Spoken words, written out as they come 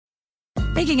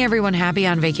Making everyone happy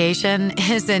on vacation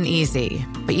isn't easy,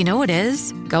 but you know what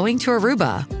is? Going to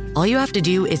Aruba. All you have to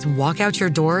do is walk out your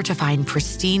door to find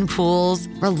pristine pools,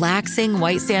 relaxing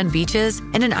white sand beaches,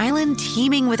 and an island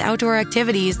teeming with outdoor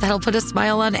activities that'll put a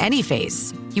smile on any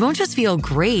face. You won't just feel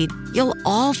great, you'll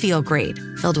all feel great,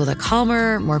 filled with a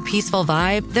calmer, more peaceful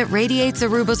vibe that radiates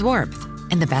Aruba's warmth.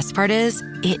 And the best part is,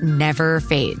 it never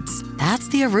fades. That's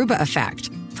the Aruba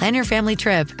effect. Plan your family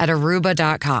trip at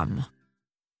aruba.com.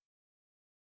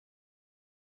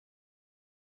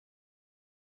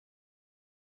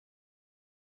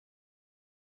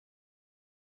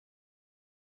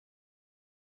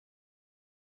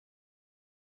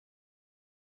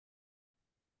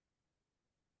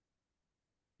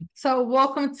 So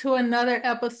welcome to another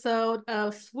episode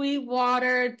of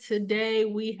Sweetwater. Today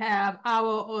we have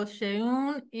our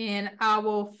Osheun and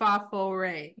our Fafo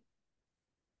Ray.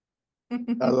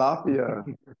 Alafia.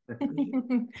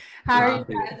 How are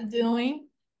you guys doing?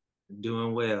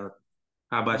 Doing well.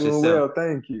 How about Doing yourself? well,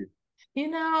 thank you. You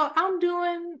know, I'm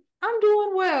doing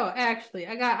well, actually.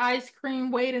 I got ice cream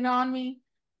waiting on me.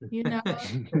 You know,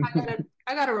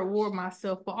 I gotta reward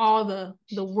myself for all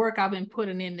the work I've been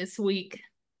putting in this week.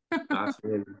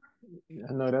 Absolutely.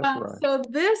 I know that's right. So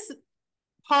this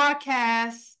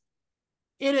podcast,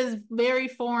 it is very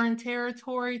foreign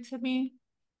territory to me.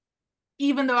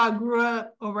 Even though I grew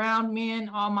up around men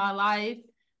all my life,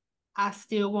 I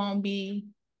still won't be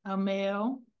a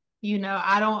male. You know,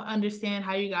 I don't understand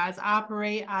how you guys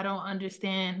operate. I don't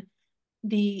understand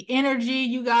the energy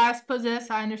you guys possess.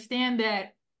 I understand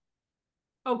that,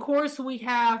 of course, we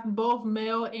have both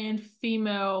male and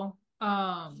female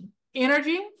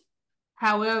energy.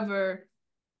 However,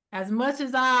 as much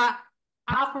as I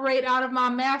operate out of my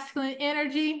masculine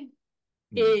energy,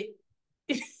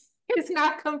 it's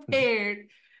not compared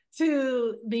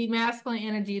to the masculine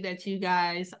energy that you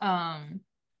guys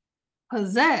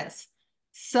possess.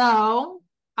 So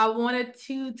I wanted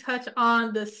to touch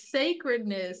on the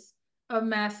sacredness of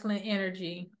masculine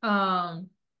energy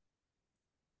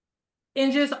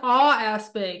in just all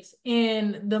aspects,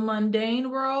 in the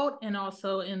mundane world and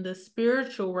also in the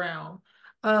spiritual realm,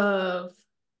 of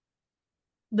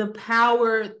the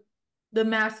power the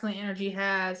masculine energy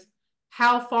has,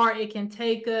 how far it can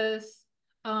take us.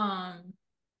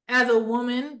 As a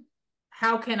woman,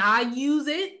 how can I use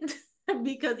it?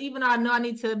 Because even though I know I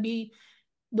need to be,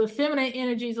 the feminine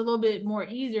energy is a little bit more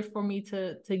easier for me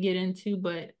to get into,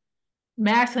 but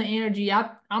masculine energy,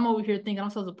 I'm over here thinking I'm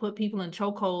supposed to put people in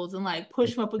chokeholds and like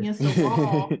push them up against the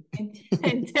wall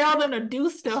and tell them to do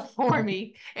stuff for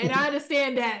me. And I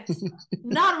understand that's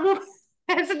not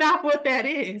what that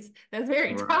is. That's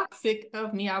very toxic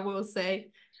of me, I will say.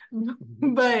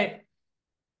 But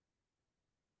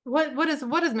what is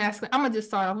masculine? I'm gonna just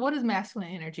start off. What is masculine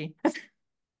energy?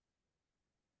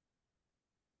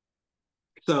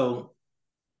 So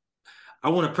I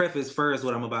want to preface first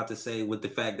what I'm about to say with the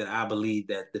fact that I believe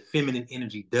that the feminine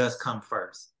energy does come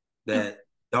first, that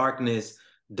darkness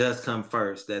does come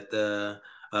first, that the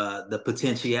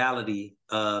potentiality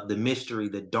of the mystery,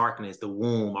 the darkness, the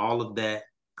womb, all of that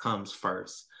comes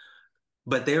first.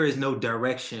 But there is no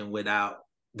direction without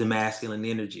the masculine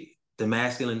energy. The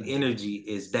masculine energy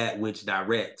is that which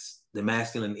directs. The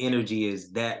masculine energy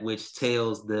is that which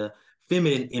tells the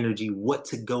feminine energy what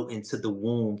to go into the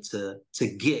womb to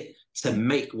get, to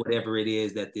make whatever it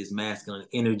is that this masculine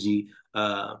energy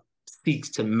seeks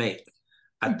to make.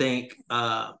 I think,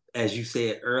 as you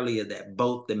said earlier, that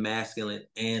both the masculine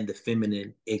and the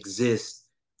feminine exist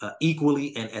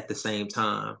equally and at the same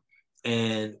time.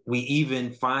 And we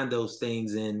even find those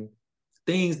things in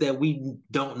things that we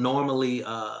don't normally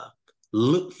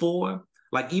look for.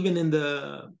 Like even in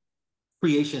the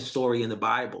creation story in the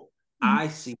Bible, I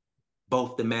see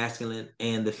both the masculine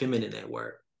and the feminine at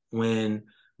work. When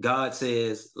God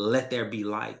says, let there be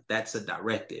light, that's a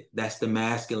directive. That's the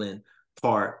masculine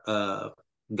part of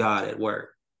God at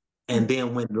work. And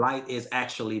then when light is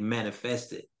actually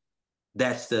manifested,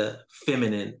 that's the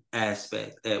feminine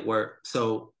aspect at work.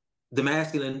 So the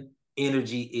masculine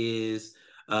energy is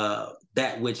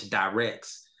that which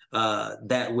directs,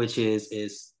 that which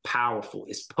is powerful,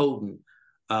 is potent,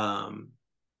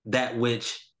 that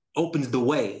which opens the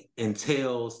way and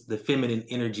tells the feminine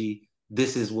energy,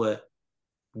 this is what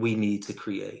we need to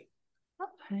create.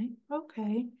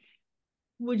 Okay.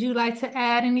 Would you like to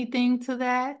add anything to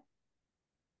that?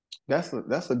 That's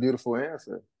a beautiful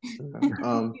answer.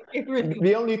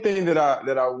 The only thing that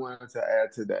I wanted to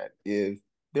add to that is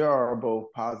there are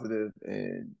both positive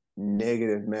and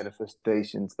negative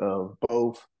manifestations of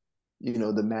both,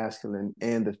 the masculine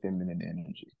and the feminine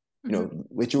energy. You know,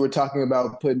 what you were talking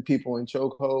about, putting people in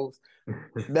chokeholds,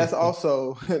 that's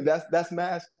also that's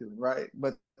masculine, right?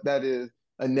 But that is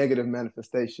a negative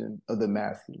manifestation of the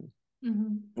masculine.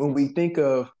 When we think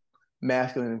of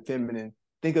masculine and feminine,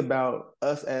 think about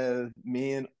us as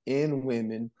men and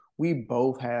women. We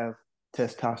both have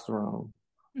testosterone.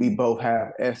 We both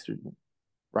have estrogen,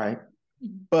 right?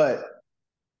 But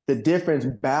the difference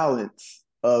balance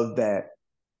of that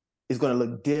is going to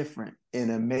look different in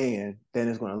a man than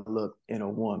it's going to look in a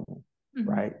woman,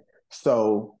 right?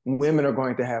 So women are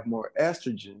going to have more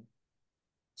estrogen.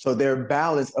 So their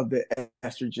balance of the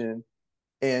estrogen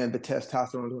and the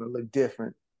testosterone is going to look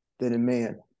different than a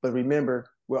man. But remember,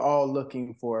 we're all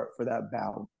looking for that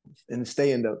balance and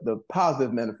stay in the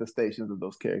positive manifestations of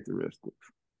those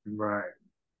characteristics. Right.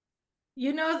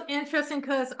 You know, it's interesting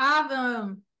because I've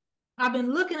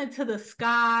been looking into the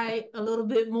sky a little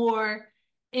bit more,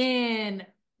 and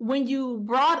when you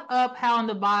brought up how in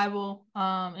the Bible,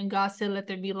 and God said, "Let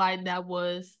there be light," that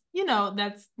was, you know,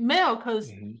 that's male,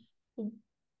 because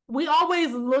we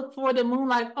always look for the moon,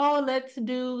 like, oh, let's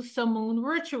do some moon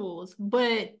rituals,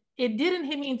 but it didn't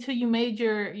hit me until you made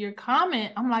your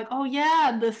comment. I'm like, oh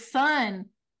yeah, the sun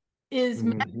is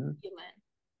masculine.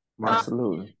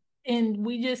 Absolutely. And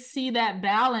we just see that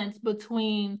balance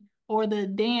between, or the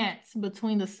dance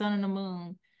between the sun and the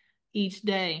moon each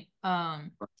day. So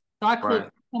I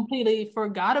completely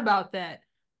forgot about that.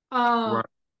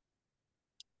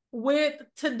 With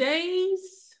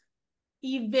today's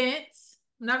events,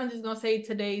 I'm not just gonna say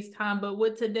today's time, but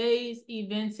with today's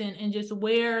events and just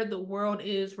where the world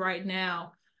is right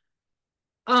now,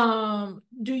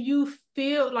 do you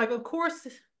feel like, of course,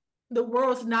 the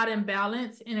world's not in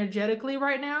balance energetically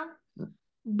right now,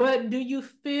 but do you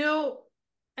feel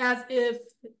as if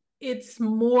it's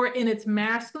more in its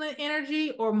masculine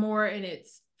energy or more in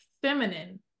its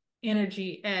feminine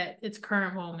energy at its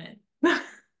current moment?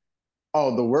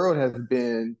 Oh, the world has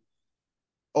been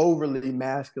overly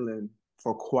masculine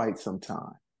for quite some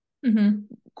time.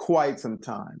 Quite some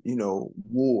time. You know,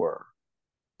 war,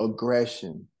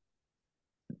 aggression,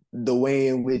 the way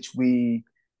in which we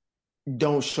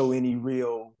don't show any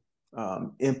real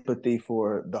empathy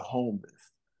for the homeless.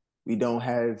 We don't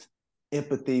have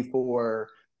empathy for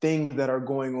things that are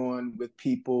going on with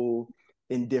people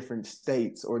in different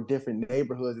states or different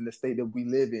neighborhoods in the state that we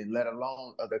live in, let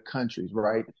alone other countries,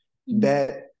 right?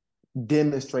 That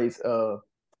demonstrates an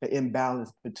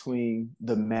imbalance between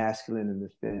the masculine and the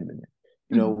feminine.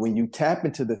 You know, when you tap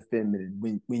into the feminine,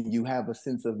 when you have a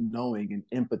sense of knowing and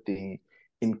empathy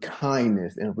and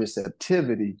kindness and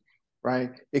receptivity,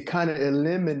 right? It kind of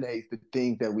eliminates the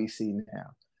things that we see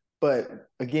now. But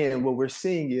again, what we're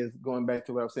seeing is, going back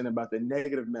to what I was saying about the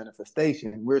negative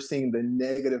manifestation, we're seeing the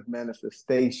negative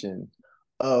manifestation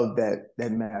of that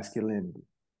masculinity.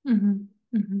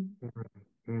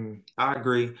 I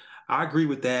agree. I agree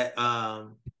with that.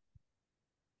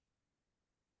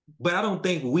 But I don't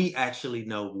think we actually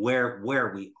know where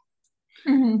we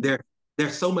are.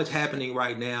 There's so much happening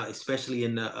right now, especially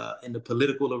in the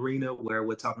political arena, where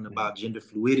we're talking about gender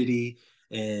fluidity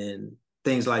and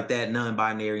things like that,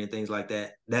 non-binary and things like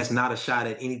that. That's not a shot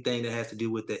at anything that has to do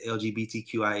with the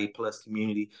LGBTQIA plus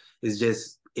community. It's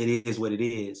just, it is what it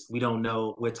is. We don't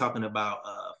know. We're talking about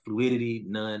fluidity,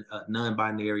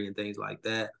 non-binary and things like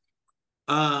that.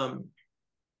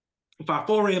 If I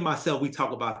foray myself, we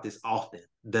talk about this often.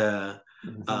 The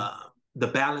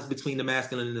balance between the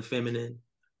masculine and the feminine.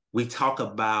 We talk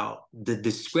about the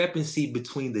discrepancy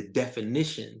between the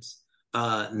definitions,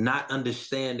 not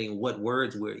understanding what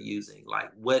words we're using, like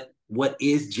what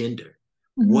is gender,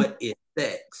 what is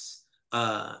sex,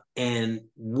 and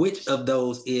which of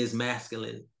those is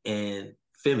masculine and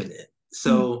feminine.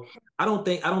 So I don't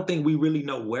think we really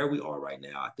know where we are right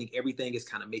now. I think everything is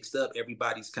kind of mixed up.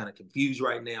 Everybody's kind of confused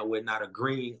right now. We're not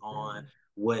agreeing on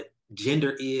what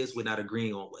gender is. We're not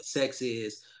agreeing on what sex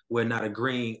is. We're not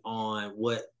agreeing on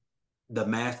what the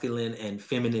masculine and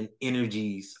feminine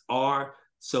energies are.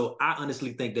 So I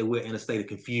honestly think that we're in a state of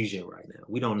confusion right now.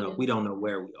 We don't know. We don't know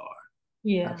where we are.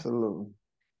 Yeah, absolutely.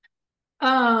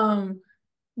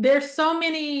 There's so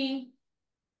many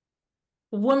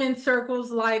women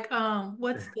circles, like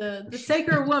what's the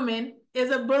Sacred Woman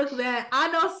is a book that I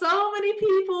know so many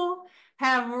people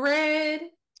have read.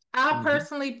 I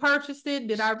personally purchased it.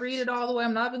 Did I read it all the way?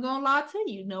 I'm not even gonna lie to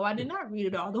you. No, I did not read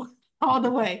it all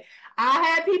the way. I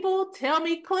had people tell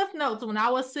me cliff notes when I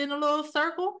was sitting in a little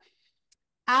circle.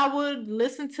 I would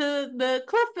listen to the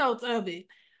cliff notes of it.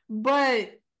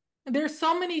 But there's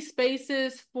so many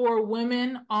spaces for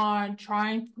women on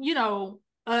trying, you know,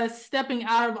 us stepping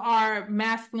out of our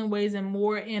masculine ways and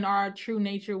more in our true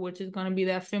nature, which is going to be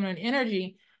that feminine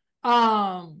energy.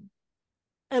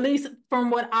 at least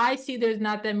from what I see, there's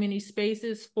not that many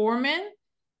spaces for men.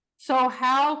 So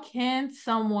how can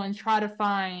someone try to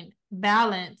find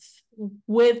balance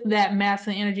with that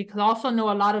masculine energy? Because I also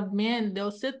know a lot of men,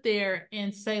 they'll sit there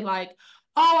and say like,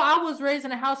 oh, I was raised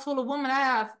in a house full of women. I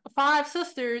have 5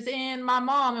 sisters and my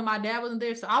mom and my dad wasn't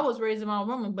there. So I was raised by a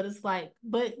woman. But it's like,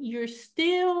 but you're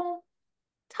still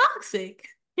toxic.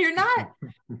 You're not,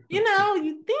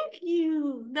 you think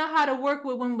you know how to work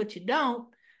with women, but you don't,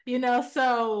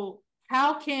 so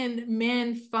how can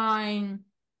men find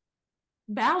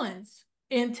balance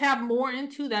and tap more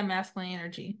into that masculine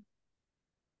energy?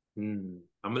 I'm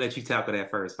gonna let you tackle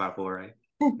that first, Papo, right?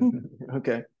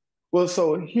 Okay. Well,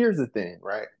 so here's the thing,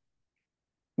 right?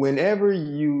 Whenever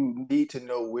you need to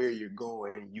know where you're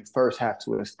going, you first have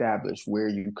to establish where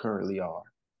you currently are.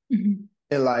 Mm-hmm.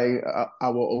 And like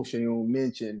our Ocean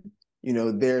mentioned,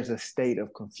 there's a state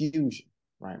of confusion,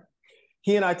 right?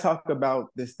 He and I talk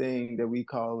about this thing that we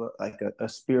call like a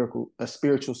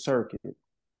spiritual circuit.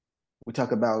 We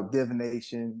talk about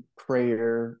divination,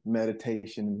 prayer,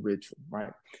 meditation, and ritual,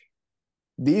 right?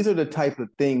 These are the type of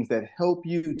things that help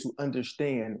you to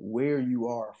understand where you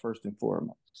are first and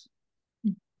foremost,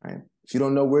 right? If you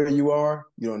don't know where you are,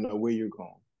 you don't know where you're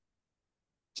going.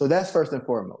 So that's first and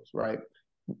foremost, right?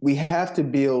 We have to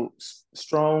build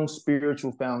strong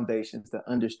spiritual foundations to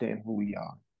understand who we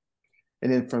are.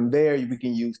 And then from there, we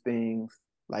can use things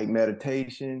like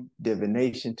meditation,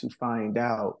 divination to find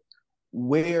out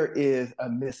where is a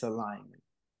misalignment.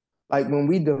 Like when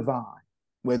we divine,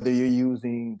 whether you're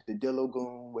using the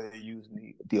Dilogun, whether you're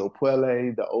using the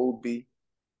Opwele, the Obi,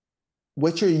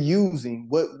 what you're using,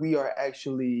 what we are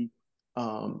actually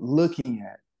looking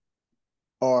at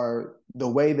are the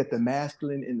way that the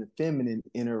masculine and the feminine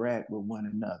interact with one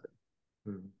another.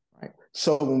 Right?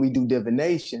 So when we do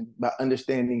divination, by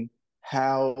understanding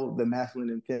how the masculine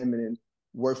and feminine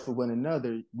work for one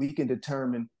another, we can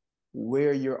determine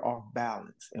where you're off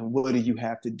balance and what do you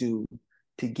have to do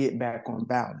to get back on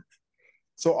balance.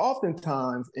 So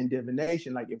oftentimes in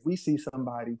divination, like if we see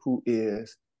somebody who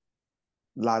is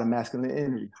a lot of masculine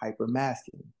energy, hyper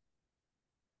masculine,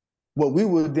 what we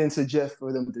would then suggest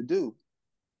for them to do,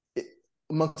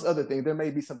 amongst other things, there may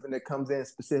be something that comes in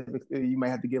specific. You may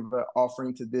have to give an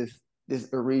offering to this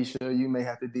Orisha. You may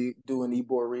have to do an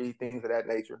Ibori, things of that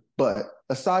nature. But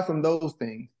aside from those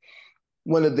things,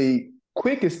 one of the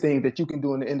quickest things that you can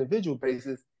do on an individual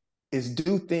basis is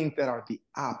do things that are the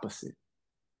opposite.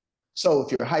 So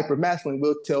if you're hyper masculine,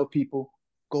 we'll tell people,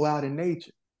 go out in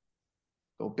nature.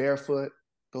 Go barefoot,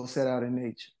 go set out in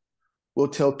nature. We'll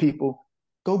tell people,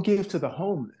 go give to the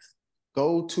homeless.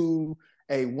 Go to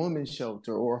a women's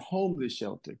shelter or a homeless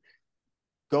shelter.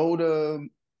 Go to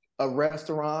a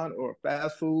restaurant or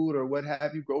fast food or what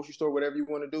have you, grocery store, whatever you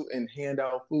want to do, and hand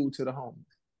out food to the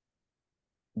homeless.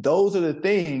 Those are the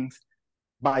things,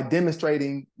 by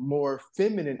demonstrating more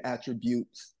feminine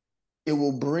attributes, it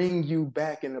will bring you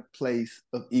back in a place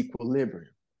of equilibrium.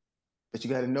 But you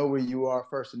got to know where you are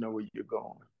first to know where you're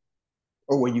going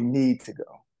or where you need to go.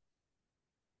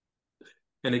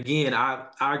 And again, I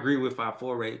agree with our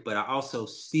foray, but I also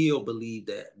still believe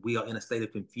that we are in a state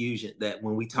of confusion, that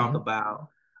when we talk about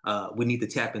we need to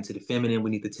tap into the feminine, we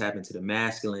need to tap into the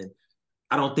masculine,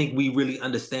 I don't think we really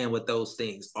understand what those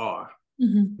things are.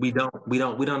 We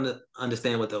don't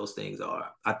understand what those things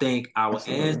are. I think our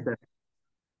ancestors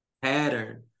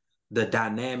pattern the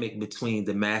dynamic between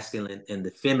the masculine and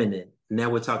the feminine. Now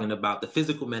we're talking about the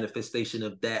physical manifestation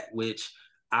of that, which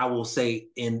I will say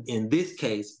in this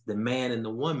case, the man and the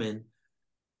woman,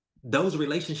 those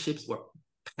relationships were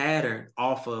patterned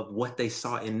off of what they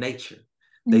saw in nature.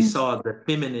 They saw the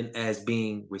feminine as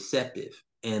being receptive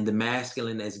and the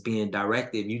masculine as being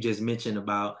directive. You just mentioned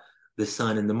about the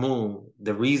sun and the moon.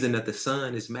 The reason that the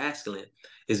sun is masculine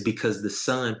is because the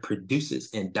sun produces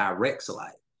and directs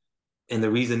light. And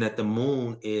the reason that the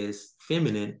moon is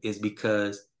feminine is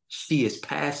because she is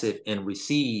passive and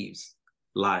receives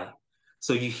light.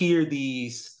 So you hear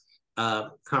these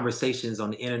conversations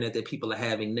on the internet that people are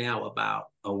having now about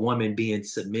a woman being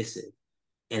submissive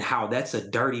and how that's a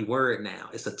dirty word now.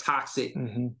 It's a toxic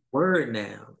word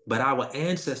now. But our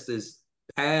ancestors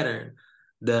patterned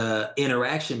the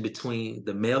interaction between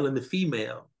the male and the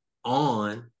female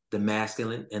on the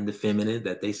masculine and the feminine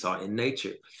that they saw in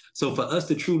nature. So for us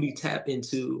to truly tap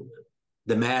into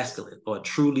the masculine or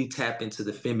truly tap into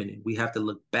the feminine, we have to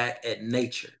look back at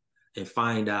nature and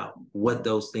find out what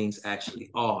those things actually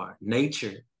are.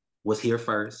 Nature was here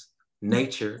first.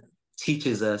 Nature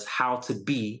teaches us how to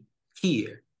be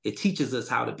here. It teaches us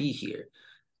how to be here.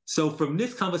 So from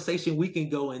this conversation, we can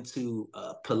go into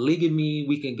polygamy.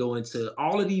 We can go into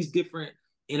all of these different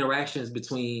interactions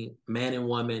between man and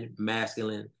woman,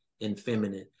 masculine and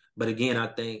feminine. But again, I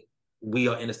think we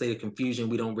are in a state of confusion.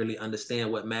 We don't really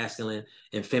understand what masculine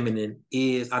and feminine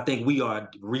is. I think we are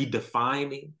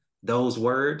redefining those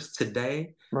words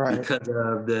today because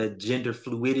of the gender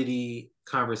fluidity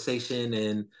conversation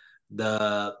and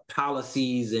the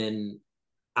policies, and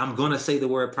I'm going to say the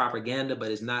word propaganda,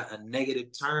 but it's not a negative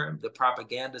term, the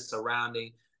propaganda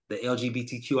surrounding the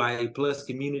LGBTQIA plus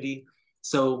community.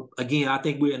 So again, I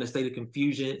think we're in a state of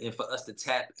confusion, and for us to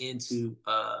tap into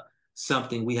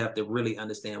something, we have to really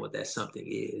understand what that something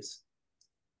is.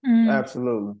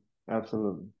 Absolutely.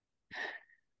 Absolutely.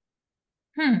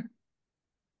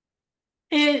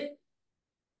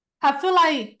 I feel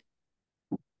like,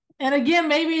 and again,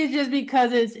 maybe it's just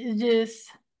because it's just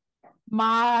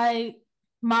my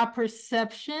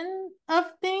perception of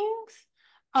things.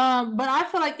 But I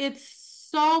feel like it's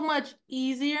so much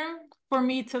easier for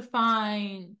me to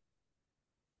find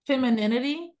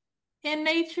femininity in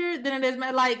nature than it is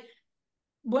like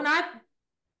when I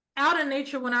out in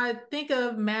nature, when I think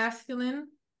of masculine,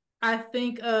 I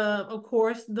think of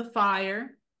course, the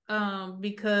fire.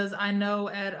 Because I know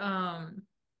at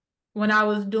when I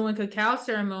was doing cacao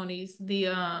ceremonies, the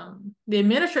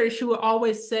administrator, she would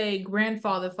always say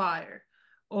grandfather fire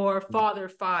or father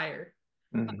fire.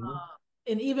 And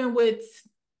even with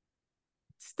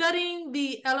studying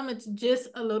the elements just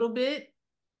a little bit,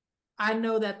 I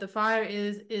know that the fire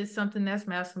is something that's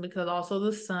masculine, because also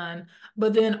the sun,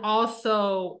 but then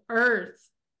also earth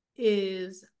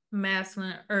is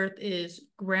masculine. Earth is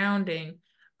grounding.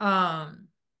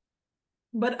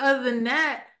 But other than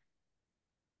that,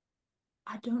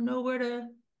 I don't know where to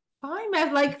find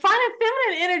that. Like finding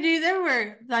feminine energies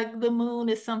everywhere. Like the moon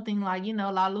is something like,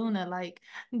 La Luna, like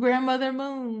grandmother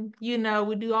moon, we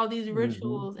do all these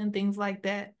rituals and things like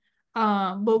that.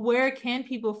 But where can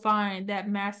people find that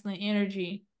masculine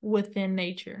energy within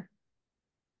nature?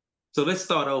 So let's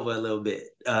start over a little bit.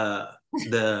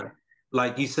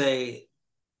 Like you say,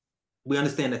 we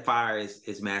understand that fire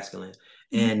is masculine.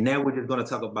 And now we're just going to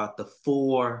talk about the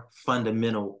 4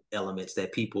 fundamental elements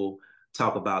that people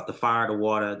talk about: the fire, the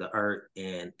water, the earth,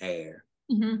 and air.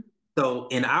 So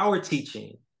in our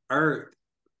teaching, earth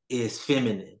is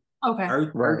feminine. Okay.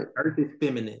 Earth is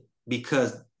feminine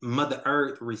because Mother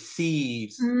Earth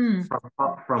receives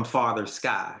from Father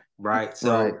Sky, right?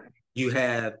 So you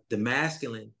have the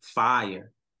masculine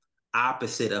fire,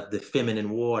 opposite of the feminine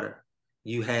water.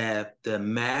 You have the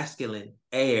masculine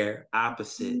air,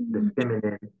 opposite the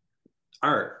feminine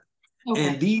earth.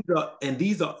 And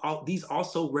these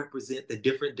also represent the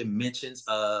different dimensions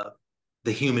of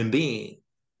the human being.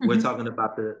 We're talking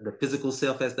about the physical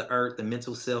self as the earth, the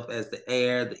mental self as the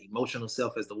air, the emotional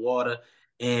self as the water,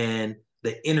 and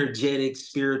the energetic,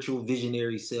 spiritual,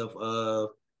 visionary self of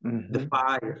the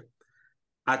fire.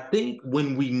 I think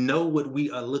when we know what we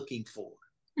are looking for,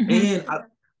 and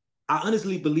I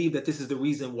honestly believe that this is the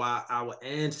reason why our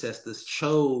ancestors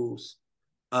chose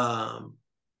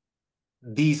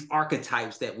these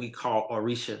archetypes that we call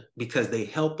Orisha, because they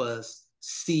help us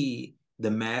see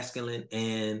the masculine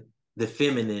and the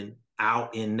feminine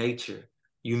out in nature.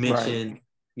 You mentioned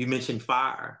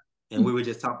fire, and we were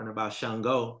just talking about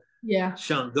Shango. Yeah.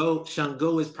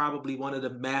 Shango is probably one of the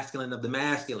masculine of the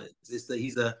masculines.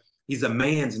 He's a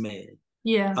man's man.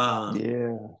 Yeah.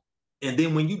 And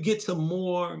then when you get to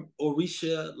more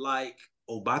Orisha like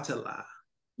Obatala,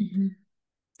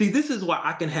 see, this is why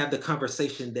I can have the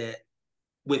conversation that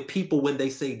with people when they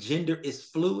say gender is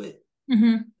fluid,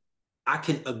 I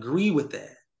can agree with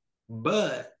that.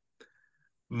 But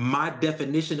my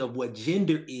definition of what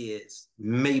gender is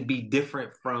may be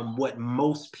different from what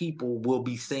most people will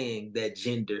be saying that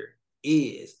gender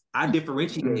is. I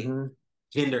differentiate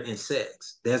gender and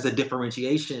sex. There's a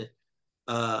differentiation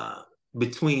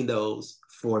between those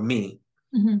for me.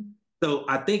 So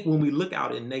I think when we look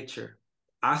out in nature,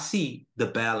 I see the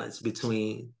balance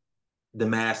between the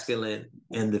masculine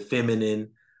and the feminine.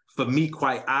 For me,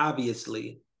 quite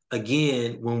obviously,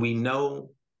 again, when we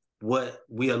know what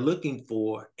we are looking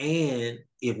for, and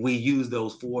if we use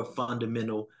those 4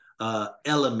 fundamental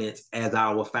elements as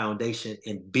our foundation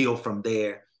and build from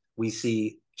there, we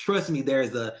see, trust me, there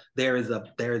is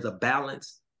a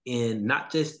balance in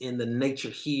not just in the nature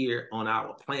here on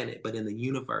our planet, but in the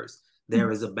universe.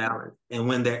 There is a balance. And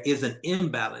when there is an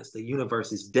imbalance, the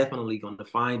universe is definitely going to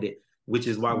find it, which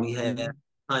is why we have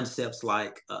concepts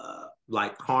like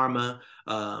karma,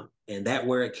 and that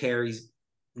word carries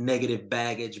negative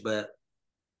baggage. But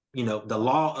the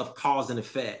law of cause and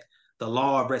effect, the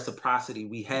law of reciprocity,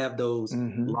 we have those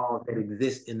laws that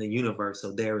exist in the universe.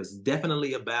 So there is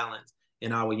definitely a balance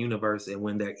in our universe, and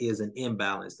when there is an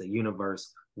imbalance, the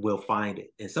universe will find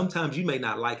it. And sometimes you may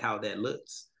not like how that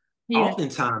looks. Yeah.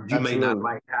 Oftentimes you may not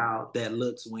like how that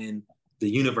looks when the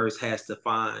universe has to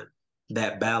find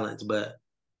that balance, but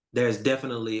there's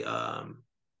definitely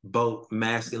both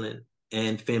masculine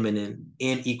and feminine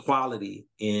inequality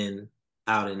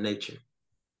out in nature.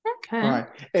 Okay. Right.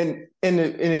 And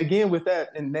again, with that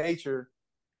in nature,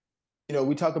 you know,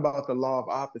 we talk about the law of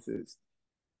opposites.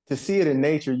 To see it in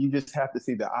nature, you just have to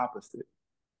see the opposite.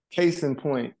 Case in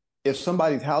point, if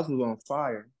somebody's house was on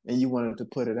fire and you wanted to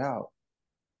put it out,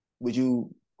 would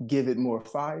you give it more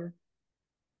fire?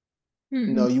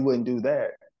 Mm-hmm. No, you wouldn't do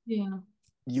that. Yeah.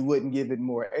 You wouldn't give it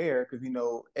more air because, you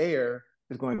know, air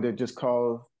is going to just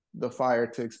cause the fire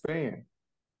to expand.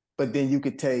 But then you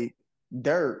could take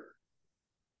dirt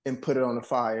and put it on the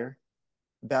fire.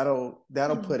 That'll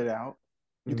put it out.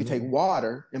 You could take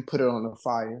water and put it on the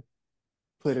fire,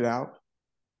 put it out.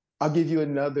 I'll give you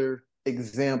another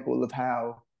example of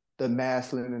how the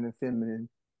masculine and the feminine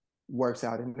works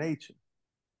out in nature.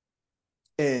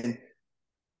 And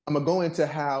I'm gonna go into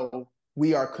how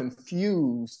we are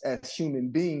confused as human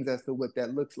beings as to what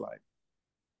that looks like.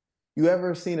 You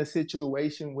ever seen a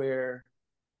situation where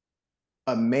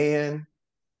a man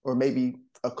or maybe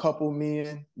a couple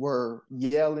men were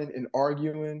yelling and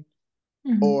arguing,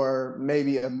 or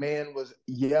maybe a man was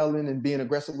yelling and being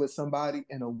aggressive with somebody,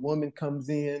 and a woman comes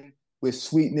in with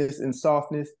sweetness and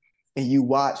softness, and you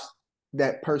watch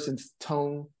that person's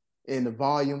tone and the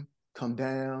volume come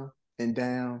down and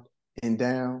down and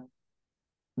down?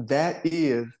 That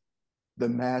is the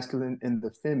masculine and the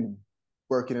feminine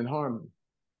working in harmony.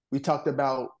 We talked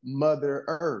about Mother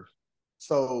Earth.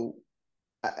 So,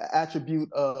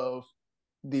 attribute of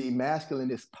the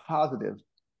masculine is positive,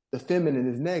 the feminine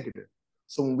is negative.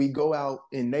 So when we go out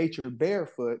in nature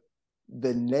barefoot,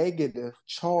 the negative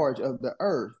charge of the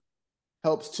earth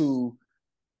helps to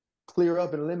clear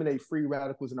up and eliminate free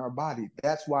radicals in our body.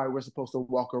 That's why we're supposed to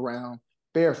walk around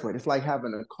barefoot. It's like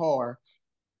having a car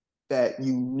that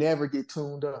you never get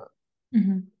tuned up.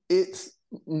 It's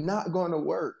not going to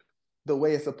work the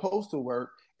way it's supposed to work.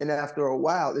 And after a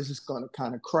while, it's just going to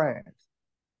kind of crash,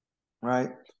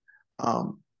 right?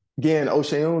 Again,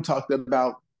 Ocean talked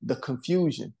about the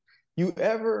confusion. You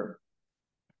ever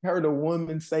heard a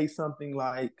woman say something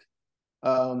like,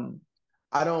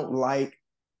 I don't like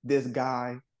this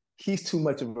guy. He's too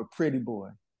much of a pretty boy.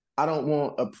 I don't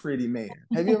want a pretty man.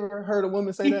 Have you ever heard a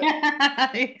woman say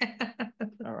that? Yeah.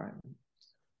 All right.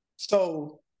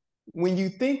 So when you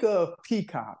think of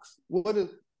peacocks, you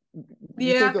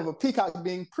think of a peacock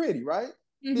being pretty, right?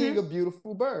 Being a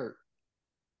beautiful bird.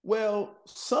 Well,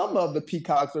 some of the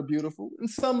peacocks are beautiful and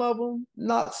some of them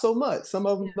not so much. Some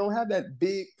of them don't have that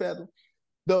big feather.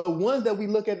 The ones that we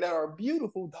look at that are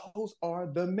beautiful, those are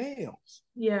the males.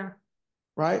 Yeah.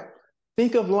 Right?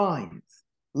 Think of lions.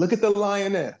 Look at the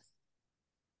lioness.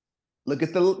 Look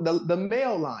at the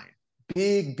male lion.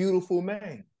 Big, beautiful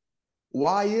mane.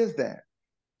 Why is that?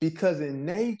 Because in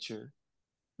nature,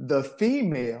 the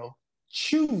female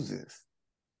chooses.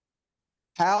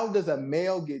 How does a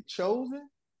male get chosen?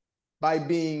 By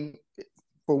being,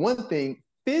 for one thing,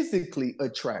 physically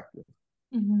attractive.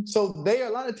 So they a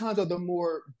lot of times are the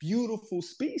more beautiful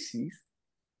species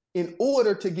in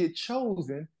order to get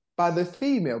chosen by the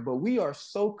female. But we are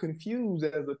so confused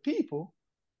as a people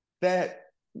that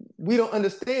we don't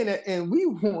understand that. And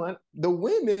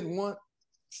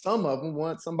some of them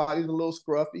want somebody's a little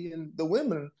scruffy, and the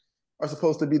women are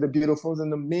supposed to be the beautifuls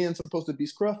and the men supposed to be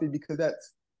scruffy because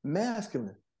that's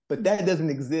masculine. But that doesn't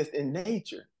exist in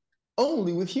nature,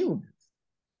 only with humans.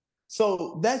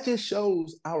 So that just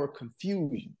shows our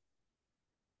confusion.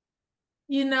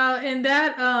 You know, and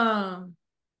that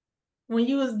when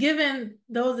you was given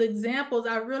those examples,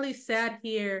 I really sat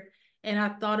here and I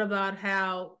thought about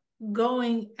how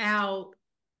going out,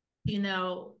 you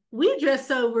know, we dress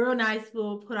so real nice.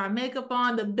 We'll put our makeup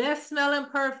on, the best smelling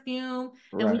perfume.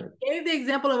 Right. And we gave the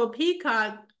example of a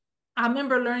peacock. I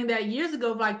remember learning that years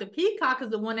ago, like the peacock is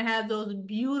the one that has those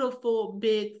beautiful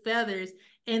big feathers,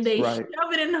 and they shove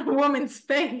it in the woman's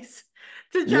face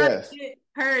to try to get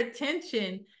her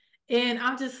attention. And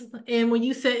when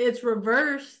you said it's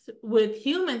reversed with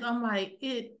humans, I'm like,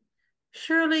 it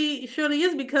surely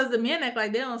is, because the men act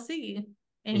like they don't see you.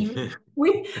 And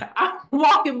I'm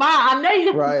walking by, I know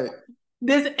you.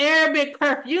 This Arabic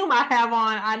perfume I have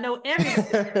on, I know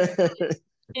everybody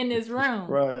in this room.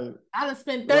 Right. I done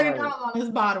spent $30 on this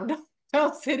bottle.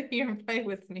 Don't sit here and play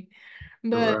with me.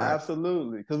 But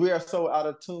absolutely, because we are so out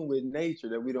of tune with nature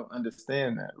that we don't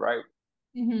understand that, right?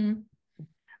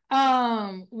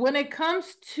 When it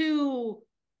comes to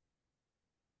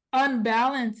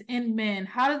unbalance in men,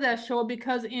 how does that show?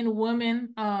 Because in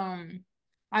women,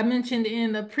 I mentioned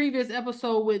in the previous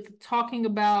episode with talking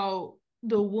about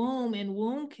the womb and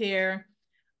womb care,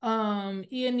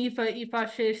 Ianifa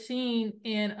Ifasheshin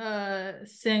and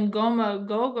Sangoma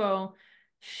Gogo,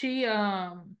 she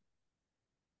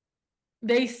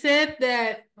they said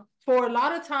that for a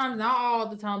lot of times, not all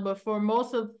the time, but for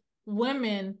most of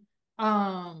women,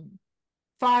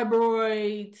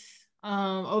 fibroids,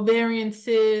 ovarian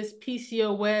cysts,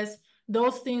 PCOS,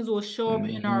 those things will show up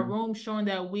in our room, showing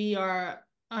that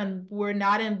we're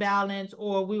not in balance,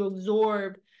 or we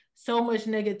absorb so much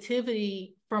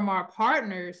negativity from our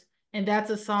partners, and that's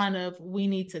a sign of we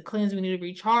need to cleanse, we need to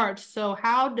recharge. So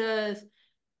how does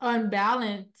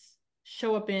unbalance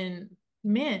show up in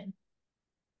men?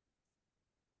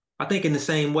 I think in the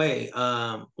same way,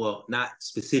 well, not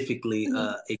specifically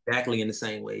exactly in the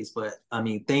same ways, but I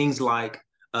mean, things like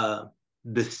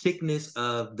the sickness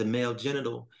of the male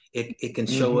genital, it can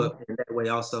show up in that way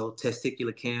also.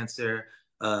 Testicular cancer,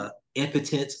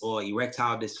 impotence or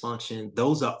erectile dysfunction,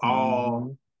 those are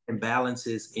all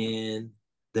imbalances in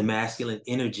the masculine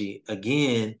energy.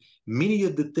 Again, many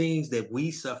of the things that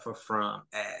we suffer from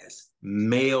as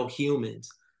male humans,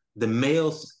 the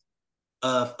males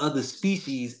of other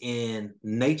species in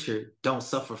nature don't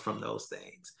suffer from those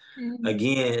things.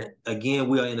 Again,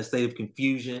 we are in a state of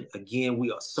confusion. Again, we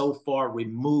are so far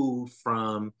removed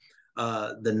from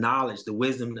the knowledge, the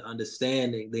wisdom, the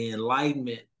understanding, the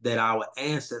enlightenment that our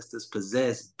ancestors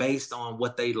possessed based on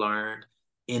what they learned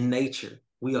in nature.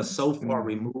 We are so far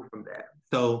removed from that.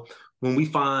 So when we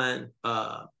find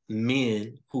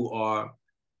men who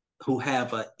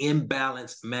have an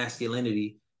imbalanced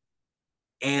masculinity,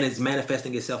 and it's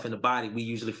manifesting itself in the body, we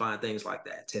usually find things like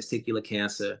that: testicular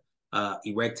cancer,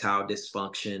 erectile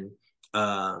dysfunction,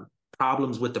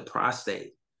 problems with the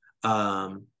prostate,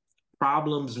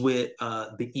 problems with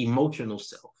the emotional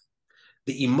self.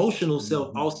 The emotional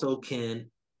self also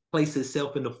can place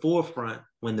itself in the forefront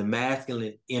when the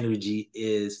masculine energy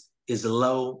is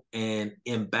low and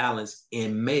imbalanced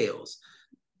in males.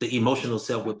 The emotional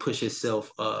self would push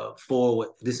itself forward.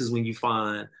 This is when you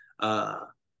find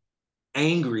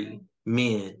angry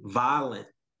men, violent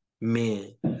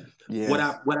men. Yes.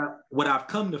 What I've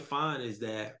come to find is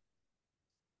that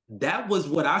was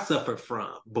what I suffered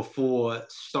from before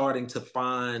starting to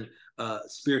find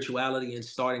spirituality and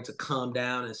starting to calm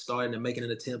down and starting to make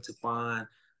an attempt to find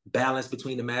balance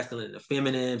between the masculine and the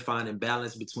feminine, finding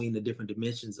balance between the different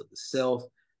dimensions of the self.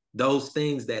 Those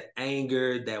things, that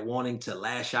anger, that wanting to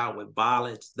lash out with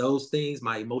violence, those things,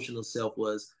 my emotional self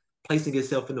was placing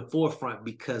itself in the forefront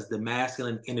because the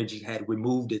masculine energy had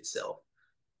removed itself.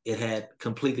 It had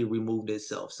completely removed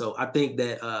itself. So I think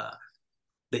that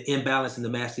the imbalance in the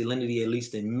masculinity, at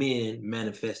least in men,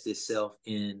 manifests itself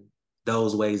in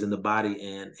those ways in the body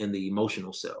and in the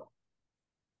emotional self.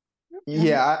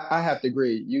 Yeah, I have to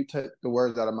agree. You took the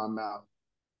words out of my mouth.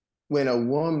 When a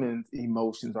woman's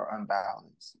emotions are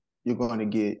unbalanced, you're going to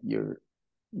get your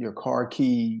car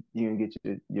key, you're going to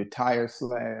get your tire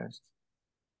slashed.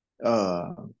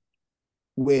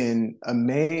 When a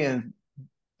man's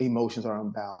emotions are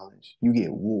unbalanced, you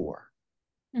get war.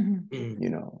 You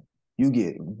know, you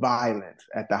get violence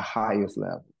at the highest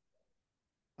level.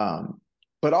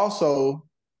 But also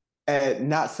at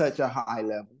not such a high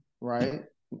level, right?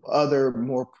 Other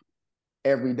more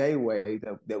everyday ways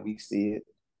that we see it,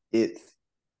 it's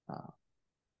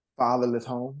fatherless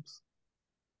homes.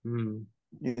 You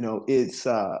know, it's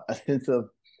a sense of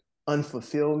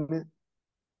unfulfillment.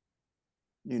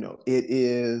 You know, it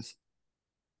is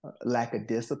a lack of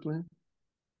discipline,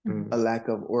 a lack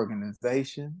of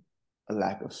organization, a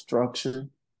lack of structure.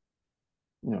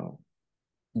 You know,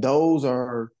 those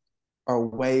are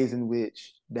ways in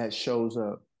which that shows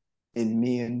up in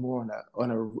men more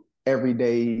on a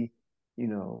everyday, you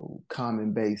know,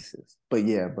 common basis. But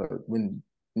when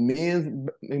men's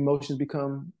emotions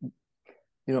become, you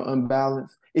know,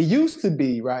 unbalanced, it used to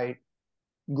be, right,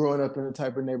 growing up in the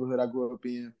type of neighborhood I grew up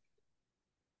in,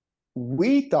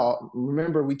 we thought,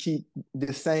 remember, we keep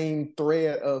the same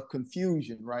thread of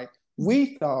confusion, right?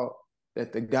 We thought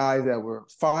that the guys that were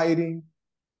fighting,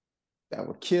 that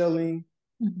were killing,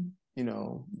 you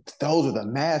know, those are the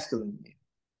masculine men.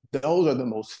 Those are the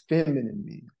most feminine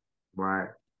men. Right.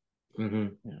 Yeah.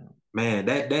 Man,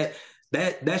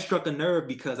 that struck a nerve,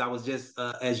 because I was just,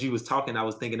 as you was talking, I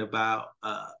was thinking about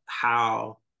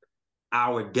how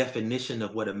our definition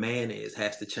of what a man is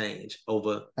has to change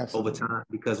over time,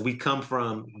 because we come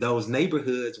from those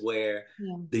neighborhoods where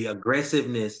the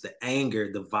aggressiveness, the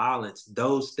anger, the violence,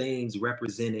 those things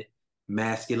represented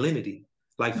masculinity.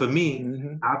 Like for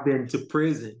me, I've been to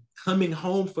prison. Coming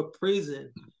home for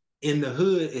prison in the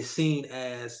hood is seen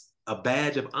as a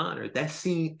badge of honor. That's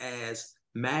seen as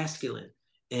masculine.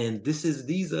 And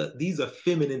these are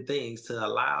feminine things to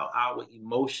allow our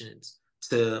emotions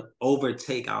to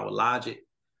overtake our logic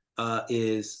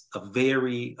is a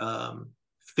very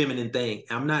feminine thing.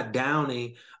 I'm not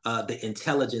downing the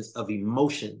intelligence of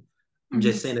emotion. I'm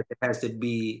just saying that there has to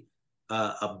be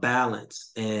a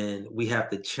balance, and we have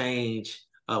to change.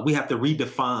 We have to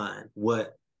redefine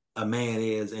what a man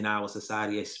is in our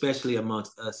society, especially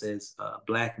amongst us as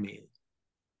Black men.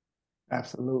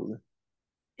 Absolutely.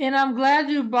 And I'm glad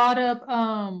you brought up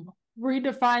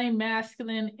redefining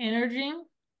masculine energy,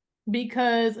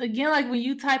 because again, like when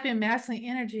you type in masculine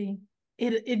energy,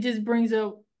 it just brings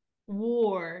up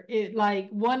war. It, like,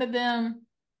 one of them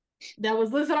that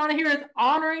was listed on here is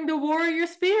honoring the warrior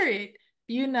spirit,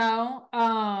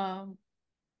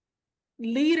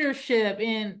 leadership,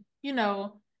 and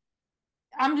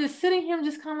I'm just sitting here, I'm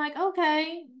just kind of like,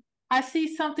 okay, I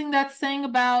see something that's saying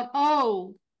about,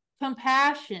 oh,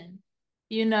 compassion,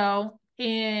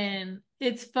 and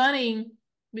it's funny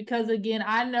because, again,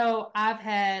 I know I've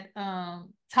had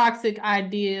toxic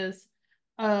ideas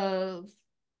of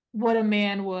what a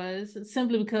man was,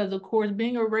 simply because, of course,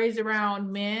 being raised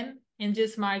around men and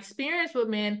just my experience with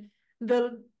men,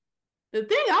 the thing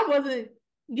I wasn't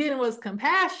getting was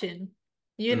compassion,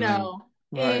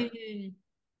 Right. and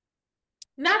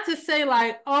not to say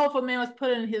like, oh, if a man was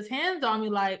putting his hands on me,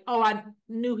 like, oh, I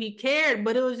knew he cared,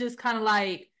 but it was just kind of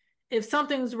like, if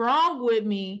something's wrong with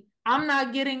me, I'm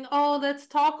not getting, oh, let's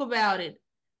talk about it.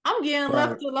 I'm getting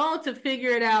left alone to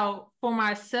figure it out for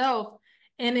myself.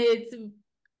 And it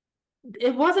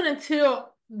wasn't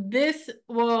until this,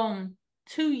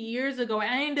 2 years ago,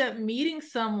 I ended up meeting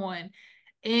someone.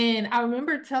 And I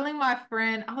remember telling my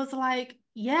friend, I was like,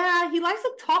 yeah, he likes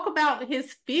to talk about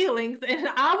his feelings. And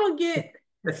I would get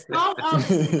so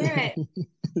upset.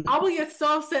 I would get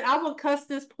so upset. I would cuss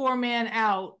this poor man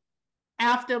out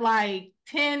after like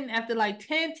 10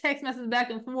 text messages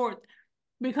back and forth,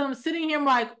 because I'm sitting here, I'm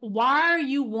like, why are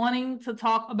you wanting to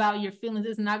talk about your feelings?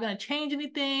 It's not going to change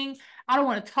anything. I don't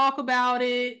want to talk about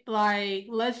it. Like,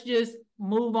 let's just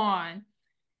move on.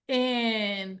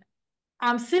 And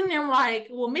I'm sitting there, I'm like,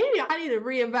 well, maybe I need to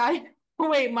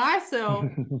reevaluate myself,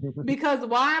 because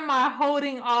why am I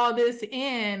holding all this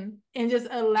in and just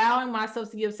allowing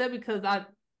myself to get upset? Because I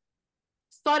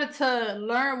started to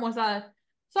learn, once I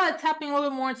started tapping a little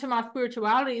bit more into my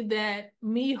spirituality, that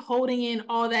me holding in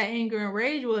all that anger and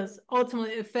rage was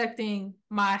ultimately affecting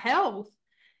my health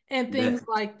and things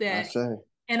like that.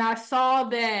 And I saw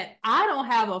that I don't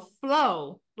have a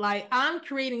flow. Like, I'm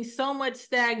creating so much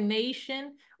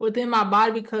stagnation within my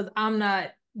body because I'm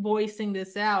not voicing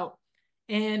this out.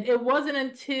 And it wasn't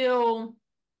until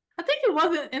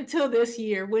this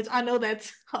year, which I know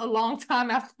that's a long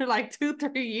time after like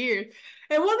 2-3 years.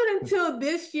 It wasn't until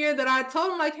this year that I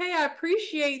told him, like, hey, I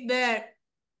appreciate that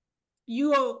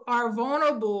you are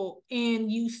vulnerable and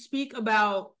you speak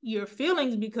about your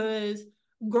feelings, because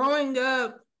growing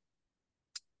up,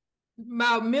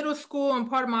 my middle school and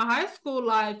part of my high school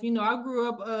life, I grew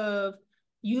up of,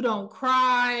 you don't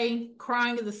cry.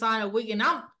 Crying is a sign of weakness. And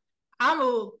I'm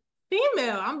a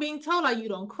female. I'm being told, like, you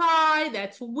don't cry.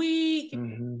 That's weak.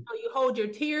 You hold your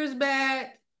tears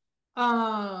back.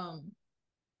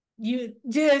 You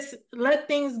just let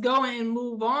things go and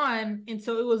move on. And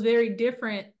so it was very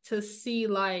different to see,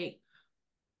 like,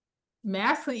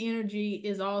 masculine energy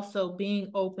is also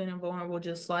being open and vulnerable,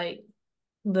 just like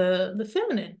the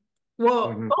feminine.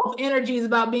 Well, both energy is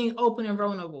about being open and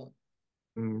vulnerable.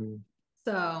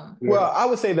 So, well, I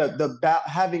would say that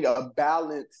having a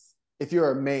balance, if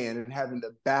you're a man, and having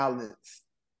the balance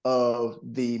of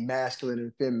the masculine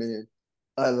and feminine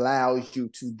allows you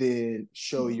to then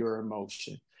show your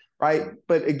emotion, right?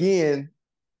 But again,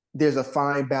 there's a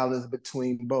fine balance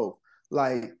between both.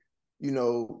 Like,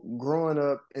 growing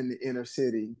up in the inner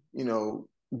city,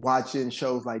 watching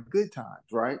shows like Good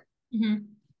Times, right?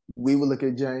 We would look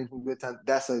at James from Good Times.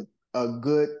 That's a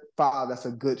good father. That's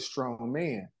a good, strong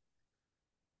man.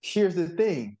 Here's the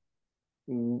thing,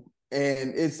 and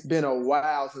it's been a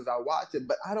while since I watched it,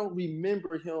 but I don't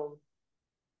remember him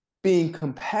being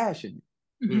compassionate,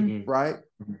 right?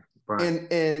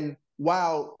 And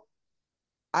while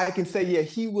I can say, yeah,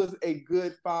 he was a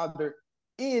good father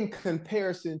in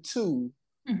comparison to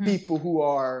people who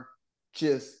are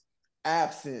just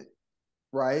absent,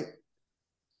 right?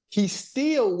 He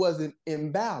still wasn't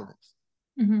imbalanced,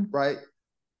 right?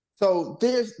 So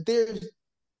there's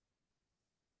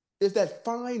that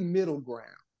fine middle ground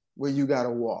where you got to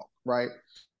walk, right?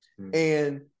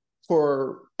 And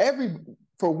for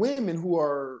women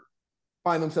who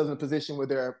find themselves in a position where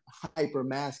they're hyper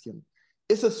masculine,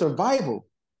 it's a survival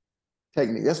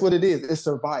technique. That's what it is. It's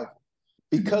survival.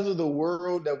 because of the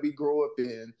world that we grow up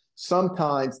in,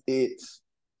 sometimes it's,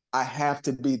 I have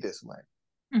to be this way.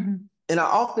 And I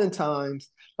oftentimes,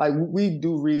 like, we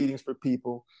do readings for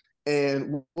people,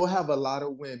 and we'll have a lot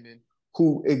of women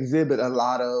who exhibit a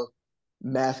lot of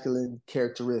masculine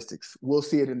characteristics. We'll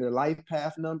see it in their life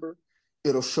path number.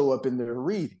 It'll show up in their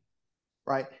reading,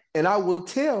 right? And I will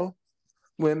tell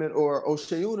women, or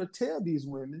Oshayuna tell these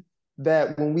women,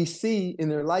 that when we see in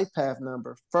their life path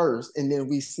number first, and then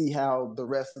we see how the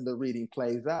rest of the reading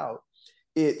plays out,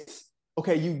 it's,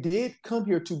 okay, you did come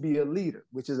here to be a leader,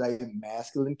 which is a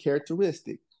masculine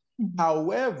characteristic.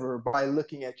 However, by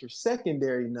looking at your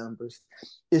secondary numbers,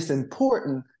 it's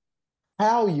important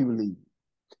how you lead.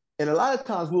 And a lot of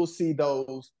times we'll see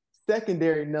those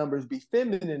secondary numbers be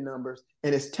feminine numbers,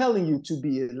 and it's telling you to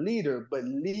be a leader, but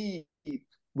lead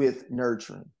with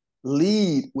nurturing,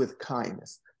 lead with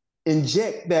kindness,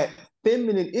 inject that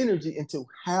feminine energy into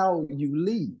how you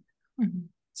lead.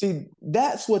 See,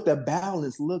 that's what the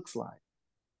balance looks like.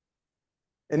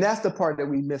 And that's the part that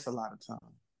we miss a lot of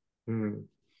time.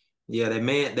 Yeah, that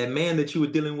man that you were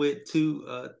dealing with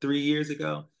 3 years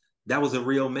ago, that was a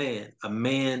real man, a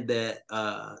man that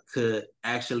could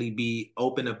actually be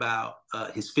open about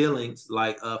his feelings.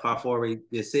 Like Fafore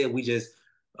just said, we just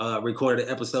recorded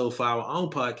an episode for our own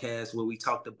podcast where we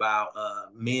talked about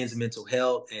men's mental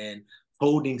health and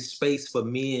holding space for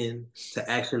men to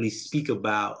actually speak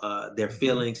about their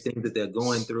feelings, things that they're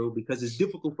going through, because it's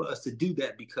difficult for us to do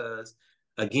that because,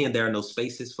 again, there are no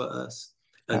spaces for us.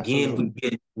 Again,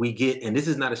 we get, and this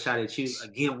is not a shot at you.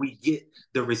 Again, we get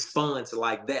the response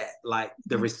like that, like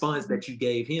the response that you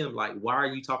gave him, like, why are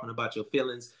you talking about your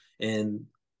feelings and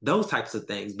those types of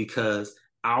things? Because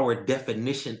our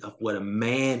definition of what a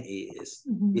man is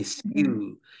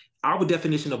skewed. Our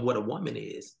definition of what a woman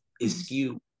is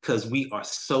skewed because we are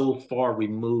so far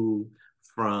removed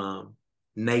from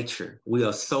nature. We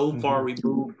are so far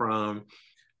removed from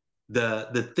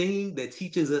the thing that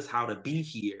teaches us how to be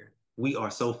here. We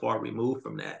are so far removed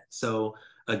from that. So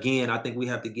again, I think we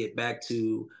have to get back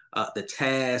to the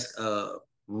task of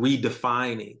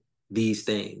redefining these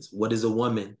things. What is a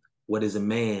woman? What is a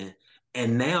man?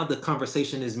 And now the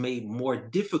conversation is made more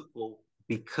difficult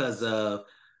because of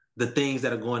the things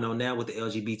that are going on now with the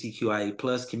LGBTQIA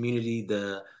plus community,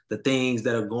 the things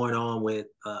that are going on with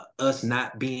us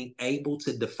not being able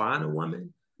to define a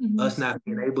woman, us not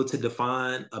being able to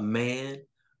define a man,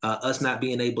 us not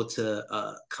being able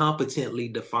to competently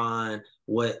define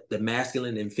what the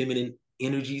masculine and feminine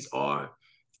energies are,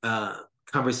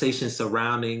 conversations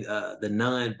surrounding the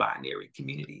non-binary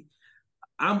community.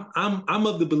 I'm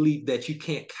of the belief that you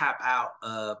can't cap out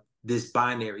of this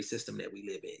binary system that we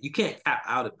live in. You can't cap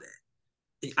out of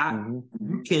that.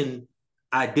 You can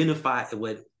identify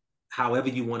with however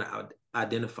you want to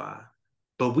identify,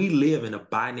 but we live in a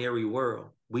binary world.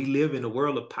 We live in a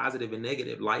world of positive and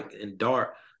negative, light and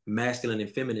dark, masculine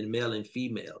and feminine, male and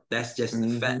female. That's just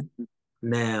the fact.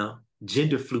 Now,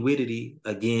 gender fluidity,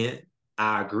 again,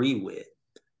 I agree with,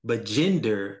 but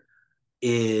gender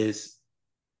is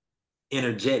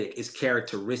energetic, it's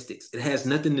characteristics. It has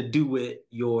nothing to do with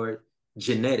your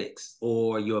genetics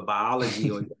or your biology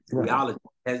or your biology.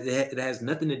 It has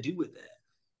nothing to do with that.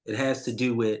 It has to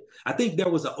do with, I think there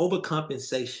was an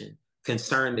overcompensation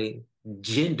concerning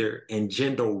gender and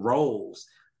gender roles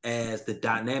as the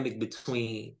dynamic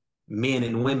between men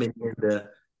and women in the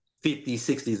 50s,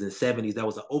 60s, and 70s. There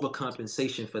was an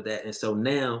overcompensation for that. And so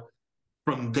now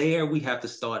from there, we have to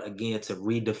start again to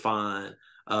redefine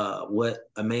what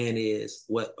a man is,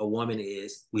 what a woman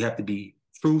is. We have to be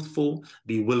truthful,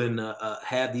 be willing to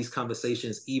have these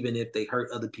conversations, even if they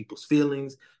hurt other people's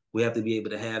feelings. We have to be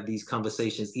able to have these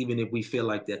conversations, even if we feel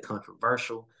like they're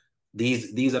controversial.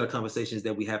 These are the conversations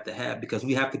that we have to have, because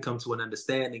we have to come to an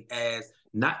understanding as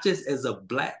not just as a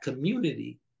Black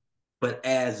community, but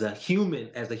as a human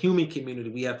community.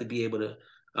 We have to be able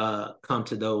to come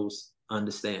to those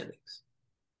understandings.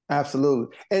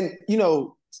 Absolutely. And, you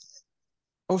know,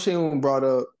 O'Shane brought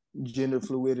up gender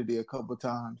fluidity a couple of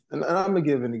times. And I'm going to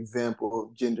give an example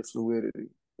of gender fluidity.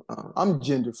 I'm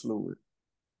gender fluid.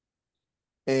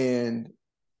 And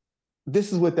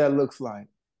this is what that looks like.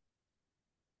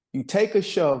 You take a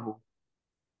shovel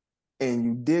and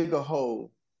you dig a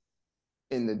hole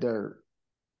in the dirt.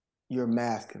 You're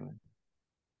masculine.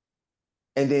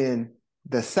 And then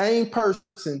the same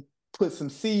person put some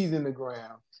seeds in the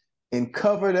ground and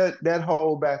cover that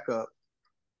hole back up.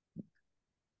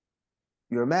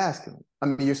 You're masculine.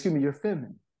 You're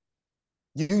feminine.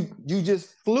 You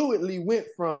just fluidly went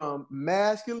from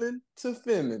masculine to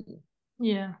feminine.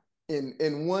 Yeah.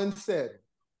 In one setting.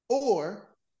 Or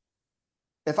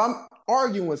if I'm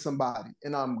arguing with somebody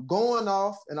and I'm going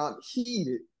off and I'm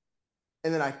heated,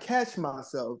 and then I catch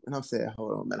myself and I'm saying,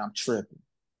 hold on, man, I'm tripping.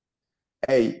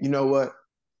 Hey, you know what?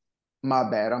 My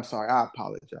bad. I'm sorry. I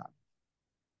apologize.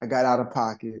 I got out of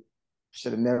pocket.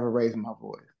 Should have never raised my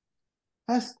voice.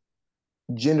 That's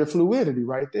gender fluidity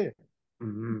right there.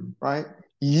 Mm-hmm. Right?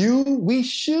 We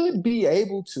should be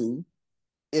able to,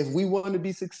 if we want to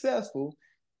be successful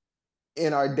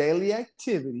in our daily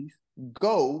activities,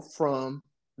 go from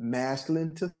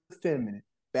masculine to feminine,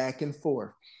 back and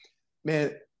forth.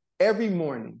 Man, every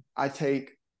morning I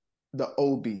take the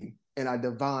OB and I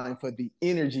divine for the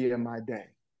energy of my day.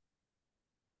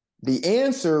 The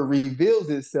answer reveals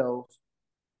itself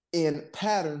in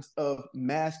patterns of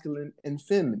masculine and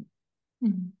feminine.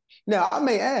 Mm-hmm. Now, I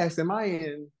may ask, am I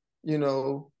in,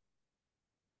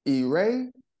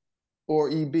 E-Ray or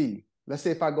EB? Let's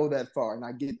say if I go that far and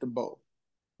I get the both,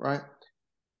 right?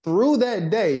 Through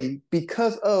that day,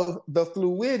 because of the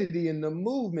fluidity and the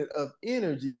movement of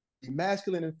energy,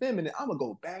 masculine and feminine, I'm going to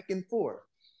go back and forth.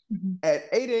 Mm-hmm. At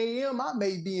 8 a.m., I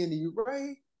may be in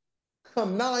E-Ray.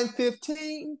 Come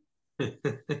 9:15,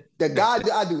 the guy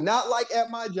I do not like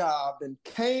at my job then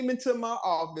came into my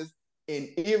office and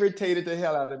irritated the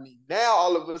hell out of me. Now,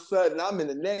 all of a sudden, I'm in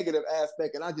the negative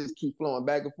aspect and I just keep flowing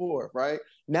back and forth, right?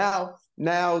 Now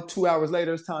 2 hours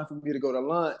later, it's time for me to go to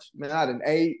lunch. Man, I done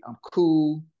ate. I'm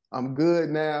cool. I'm good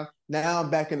now. Now I'm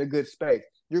back in a good space.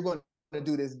 You're going to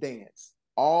do this dance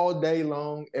all day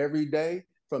long, every day,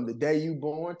 from the day you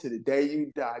born to the day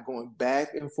you die, going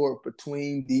back and forth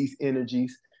between these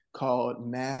energies called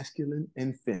masculine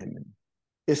and feminine.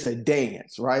 It's a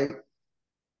dance, right?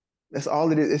 That's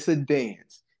all it is. It's a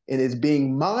dance. And it's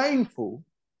being mindful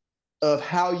of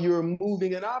how you're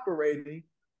moving and operating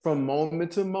from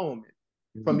moment to moment,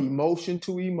 from emotion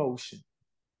to emotion,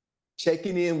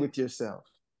 checking in with yourself,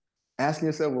 asking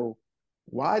yourself, well,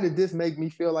 why did this make me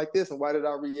feel like this? And why did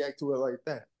I react to it like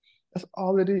that? That's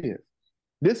all it is.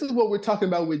 This is what we're talking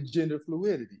about with gender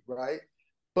fluidity, right?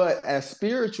 But as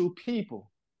spiritual people,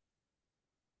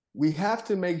 we have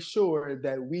to make sure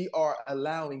that we are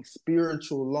allowing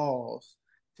spiritual laws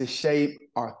to shape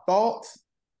our thoughts,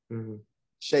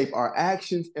 shape our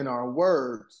actions and our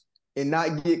words, and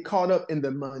not get caught up in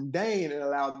the mundane and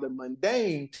allow the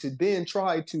mundane to then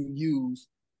try to use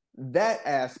that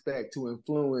aspect to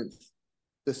influence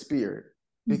the spirit.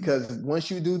 Because once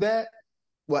you do that,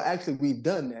 well, actually, we've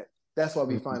done that. That's why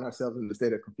we find ourselves in the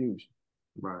state of confusion.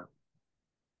 Right.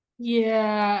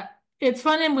 Yeah. It's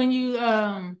funny when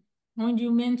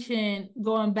you mentioned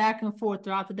going back and forth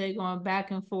throughout the day, going back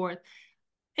and forth.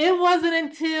 It wasn't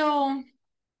until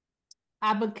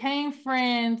I became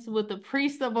friends with the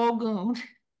priest of Ogun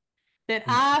that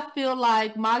I feel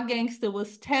like my gangster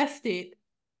was tested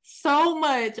so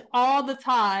much all the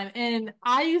time. And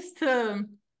he used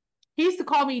to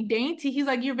call me dainty. He's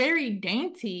like, you're very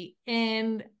dainty.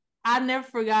 And I never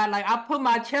forgot, like, I put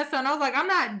my chest on. I was like, I'm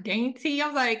not dainty. I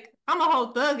was like, I'm a whole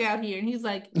thug out here. And he's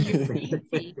like, you're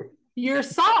dainty. You're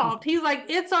soft. He's like,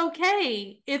 it's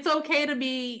okay. It's okay to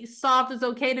be soft. It's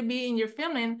okay to be in your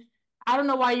feminine. I don't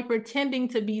know why you're pretending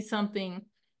to be something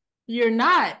you're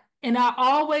not. And I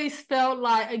always felt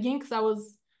like, again, because I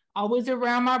was always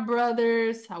around my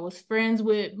brothers. I was friends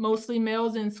with mostly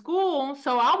males in school.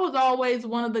 So I was always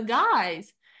one of the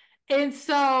guys. And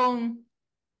so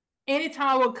anytime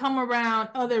I would come around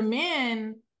other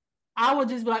men, I would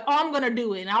just be like, oh, I'm going to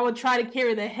do it. And I would try to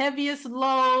carry the heaviest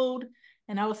load.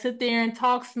 And I would sit there and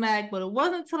talk smack. But it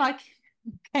wasn't until I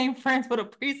became friends with a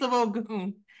priest of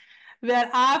Ogun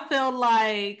that I felt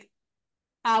like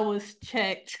I was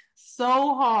checked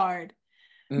so hard.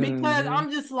 Because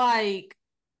I'm just like,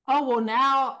 oh, well,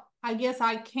 now I guess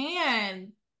I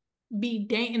can be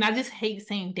dainty. And I just hate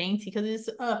saying dainty because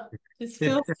it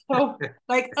feels so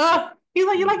like, he's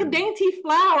like, you're like a dainty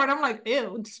flower. And I'm like,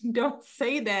 ew, just don't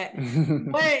say that.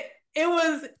 But it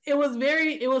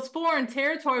was foreign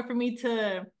territory for me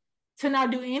to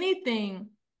not do anything,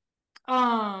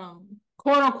 quote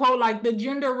unquote, like the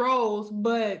gender roles.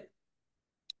 But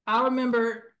I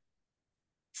remember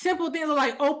simple things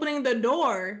like opening the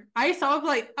door. I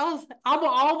would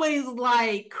always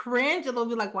like cringe a little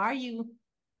bit, like, why are you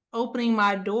opening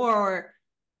my door? Or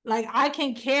like, I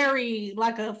can carry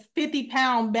like a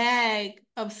 50-pound bag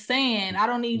of sand. I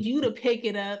don't need you to pick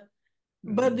it up.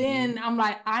 But then I'm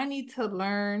like, I need to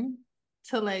learn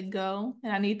to let go,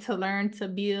 and I need to learn to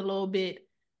be a little bit,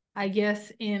 I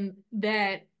guess, in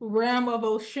that realm of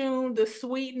Oshun, the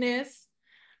sweetness.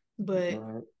 But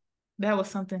that was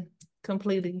something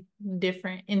completely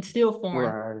different and still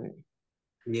foreign. Right.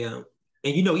 Yeah.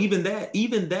 And even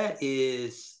that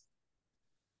is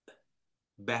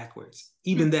backwards.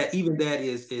 Even that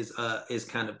is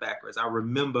kind of backwards. I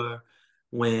remember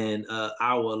when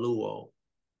our Luo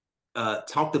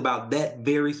talked about that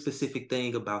very specific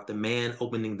thing about the man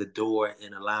opening the door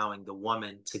and allowing the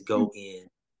woman to go in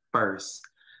first.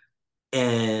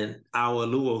 And our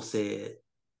Luo said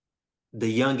the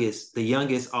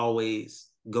youngest always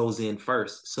goes in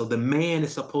first. So the man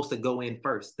is supposed to go in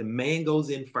first. The man goes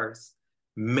in first,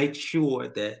 make sure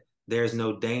that there's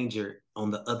no danger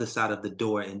on the other side of the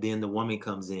door, and then the woman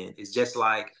comes in. It's just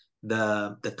like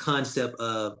the concept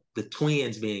of the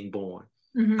twins being born.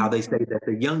 How they say that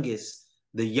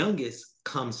the youngest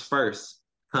comes first,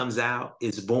 comes out,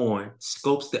 is born,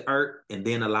 scopes the earth, and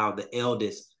then allow the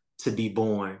eldest to be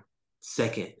born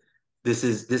second. This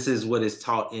is what is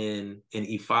taught in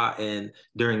Ifa, and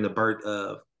during the birth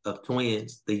of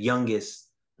twins, the youngest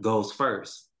goes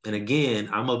first. And again,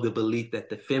 I'm of the belief that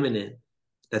the feminine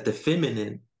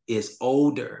is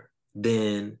older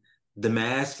than the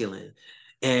masculine.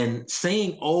 And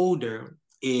saying older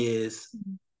is,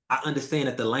 I understand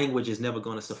that the language is never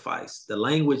going to suffice. The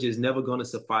language is never going to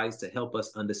suffice to help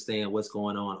us understand what's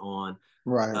going on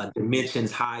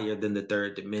dimensions higher than the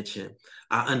third dimension.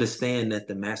 I understand that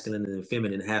the masculine and the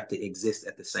feminine have to exist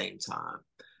at the same time.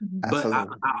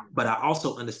 But I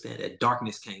also understand that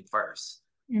darkness came first.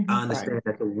 I understand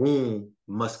that the womb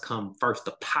must come first.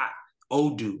 The pot,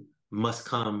 Odu, must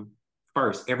come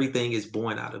first. Everything is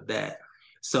born out of that.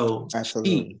 So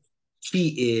she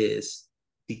is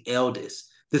the eldest.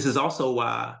 This is also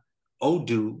why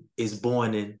Odu is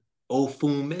born in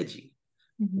Ofun Meji.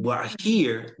 Well,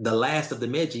 here, the last of the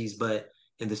Mejis, but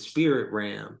in the spirit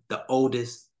realm, the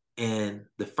oldest and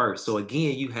the first. So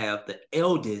again, you have the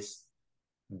eldest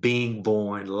being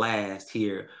born last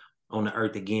here on the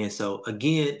earth again. So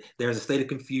again, there's a state of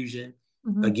confusion.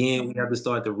 Again, we have to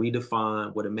start to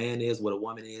redefine what a man is, what a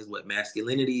woman is, what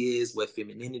masculinity is, what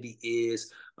femininity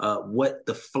is, what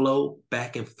the flow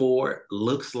back and forth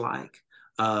looks like.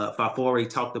 Fafore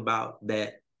talked about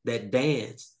that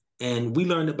dance. And we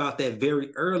learned about that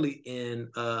very early in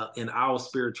our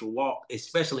spiritual walk,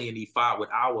 especially in Ifa with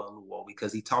our Luo,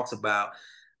 because he talks about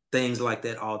things like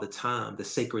that all the time. The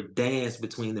sacred dance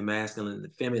between the masculine and the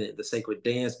feminine, the sacred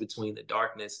dance between the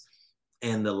darkness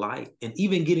and the light. And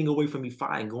even getting away from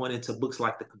Ifa and going into books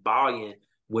like the Kabbalion,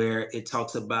 where it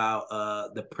talks about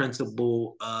the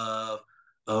principle of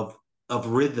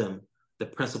rhythm, the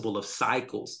principle of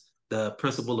cycles, the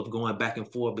principle of going back and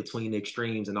forth between the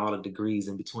extremes and all the degrees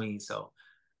in between. So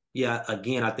yeah,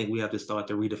 again, I think we have to start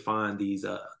to redefine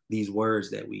these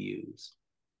words that we use.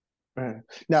 Right.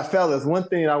 Now, fellas, one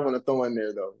thing I want to throw in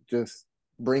there, though, just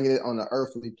bringing it on the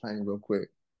earthly plane real quick.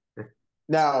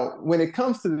 Now, when it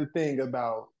comes to the thing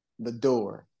about the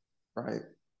door, right?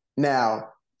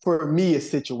 Now, for me, it's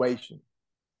situation.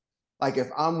 Like if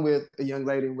I'm with a young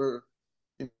lady, we're,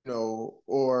 like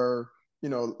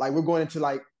we're going into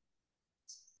like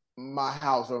my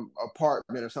house or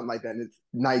apartment or something like that, and it's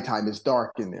nighttime, it's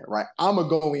dark in there, right? I'm gonna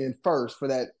go in first for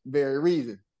that very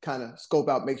reason, kind of scope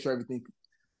out, make sure everything.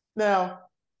 Now,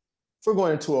 if we're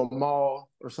going into a mall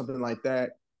or something like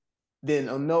that, then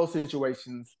on those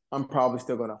situations, I'm probably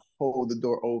still gonna hold the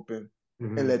door open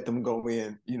and let them go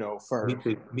in, first.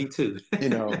 Me too.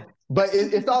 But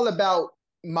it's all about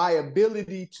my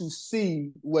ability to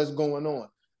see what's going on.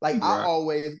 Like I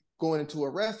always going into a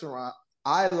restaurant,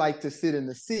 I like to sit in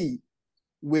the seat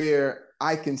where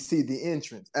I can see the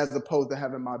entrance as opposed to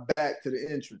having my back to the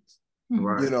entrance.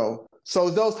 Right. So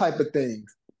those type of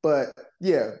things. But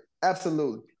yeah,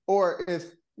 absolutely. Or if,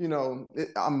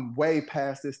 I'm way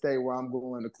past this stage where I'm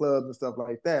going to clubs and stuff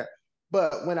like that.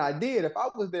 But when I did, if I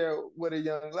was there with a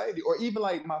young lady or even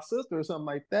like my sister or something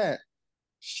like that,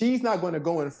 she's not going to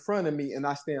go in front of me and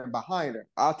I stand behind her.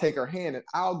 I'll take her hand and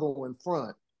I'll go in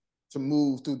front to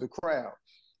move through the crowd.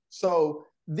 So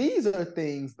these are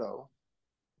things, though,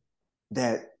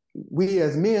 that we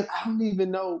as men, I don't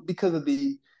even know, because of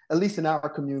at least in our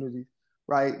community,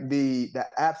 right, the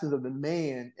absence of the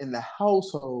man in the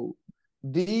household,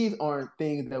 these aren't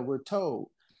things that we're told.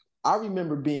 I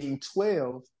remember being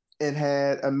 12 and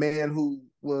had a man who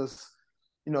was,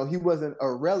 he wasn't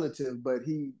a relative, but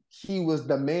he was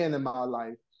the man in my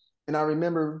life. And I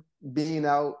remember being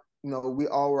out, we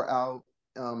all were out,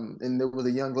 and there was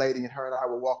a young lady and her and I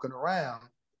were walking around.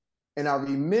 And I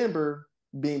remember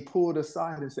being pulled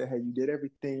aside and said, hey, you did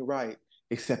everything right,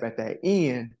 except at that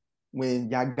end,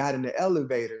 when y'all got in the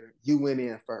elevator, you went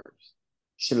in first.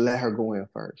 Should let her go in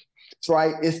first. So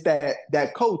right, it's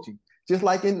that coaching. Just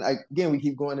like again, we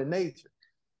keep going to nature.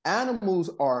 Animals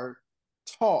are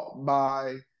taught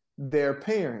by their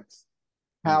parents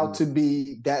how to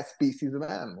be that species of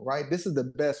animal, right? This is the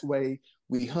best way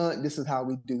we hunt. This is how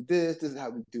we do this. This is how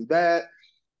we do that.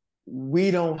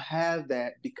 We don't have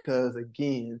that because,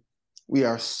 again, we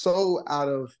are so out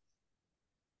of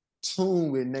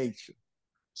tune with nature.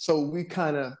 So we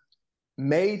kind of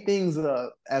made things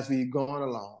up as we've gone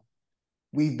along.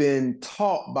 We've been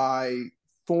taught by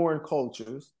foreign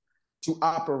cultures to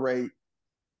operate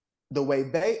the way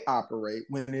they operate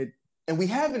and we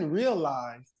haven't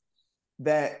realized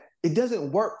that it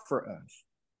doesn't work for us.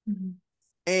 Mm-hmm.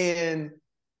 And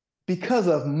because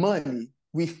of money,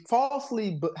 we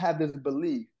falsely have this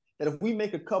belief that if we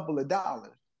make a couple of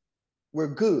dollars, we're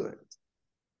good.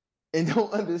 And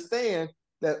don't understand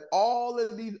that all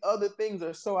of these other things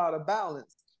are so out of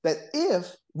balance that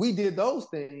if we did those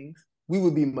things, we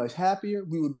would be much happier,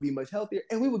 we would be much healthier,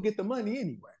 and we would get the money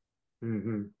anyway.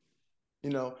 Mm-hmm. You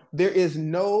know, there is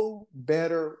no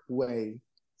better way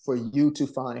for you to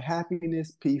find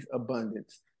happiness, peace,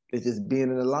 abundance than just being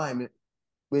in alignment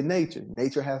with nature.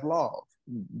 Nature has laws.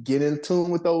 Get in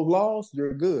tune with those laws,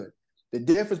 you're good. The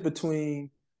difference between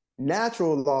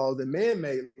natural laws and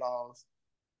man-made laws,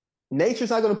 nature's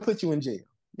not going to put you in jail.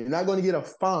 You're not going to get a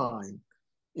fine,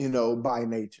 you know, by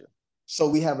nature. So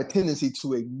we have a tendency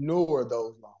to ignore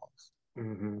those laws.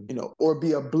 Mm-hmm. You know, or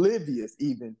be oblivious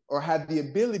even, or have the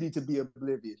ability to be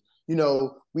oblivious. You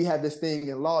know, we have this thing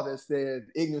in law that says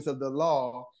ignorance of the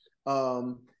law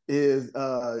is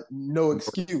no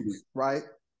excuse, right?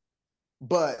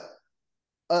 But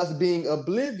us being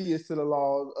oblivious to the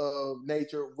laws of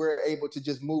nature, we're able to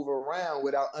just move around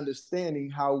without understanding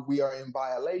how we are in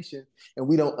violation. And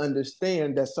we don't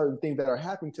understand that certain things that are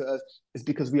happening to us is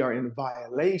because we are in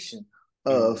violation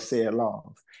of said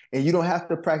laws. And you don't have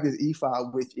to practice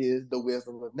Ifa, which is the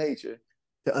wisdom of nature,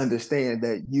 to understand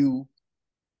that you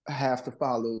have to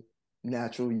follow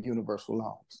natural universal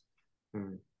laws.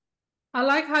 I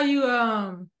like how you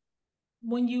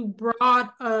when you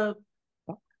brought up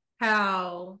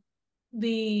how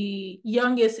the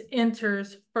youngest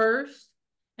enters first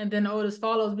and then the oldest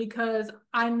follows, because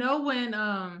I know when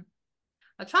I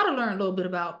try to learn a little bit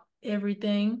about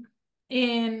everything,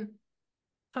 and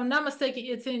if I'm not mistaken,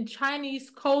 it's in Chinese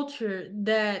culture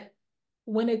that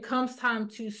when it comes time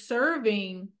to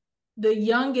serving, the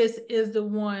youngest is the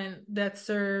one that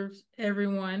serves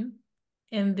everyone,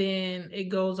 and then it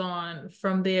goes on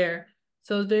from there.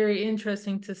 So it's very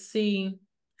interesting to see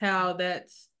how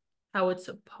that's how it's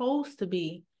supposed to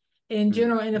be in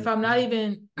general. And if I'm not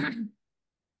even, if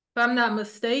I'm not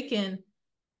mistaken,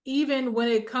 even when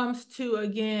it comes to,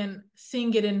 again,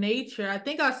 seeing it in nature, I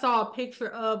think I saw a picture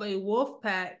of a wolf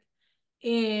pack,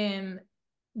 and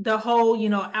the whole, you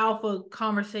know, alpha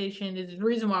conversation is the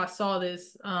reason why I saw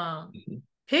this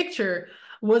picture,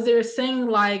 was they're saying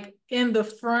like in the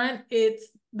front, it's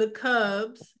the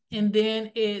cubs and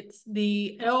then it's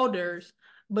the elders.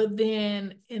 But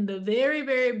then in the very,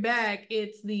 very back,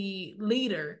 it's the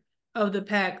leader of the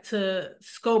pack to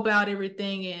scope out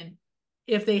everything. And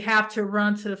if they have to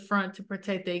run to the front to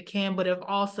protect, they can. But if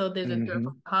also there's a threat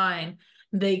from behind,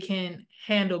 they can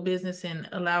handle business and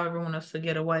allow everyone else to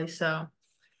get away. So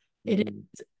it is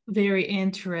very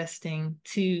interesting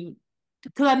because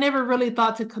I never really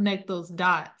thought to connect those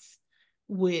dots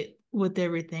with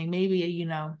everything. Maybe, you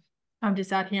know, I'm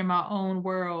just out here in my own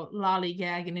world,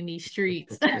 lollygagging in these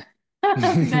streets. that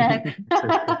I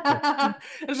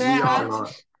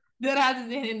just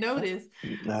didn't notice.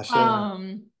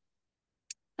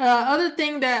 Other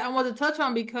thing that I want to touch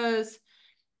on, because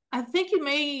I think you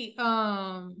made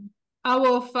Awo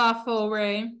Fafo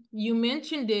Ray, you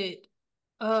mentioned it,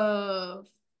 the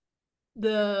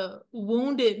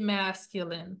wounded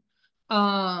masculine,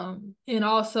 and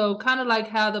also kind of like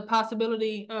how the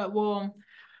possibility,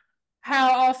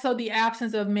 how also the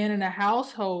absence of men in a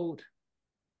household,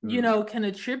 you know, can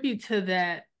attribute to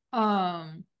that.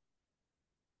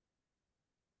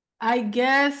 I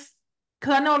guess,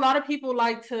 because I know a lot of people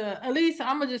like to, at least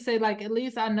I'm gonna just say, like, at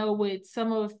least I know with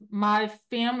some of my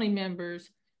family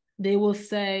members, they will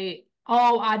say,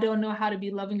 oh, I don't know how to be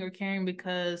loving or caring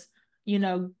because, you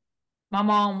know, my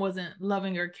mom wasn't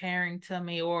loving or caring to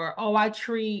me, or, oh, I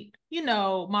treat, you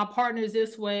know, my partners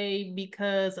this way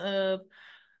because of,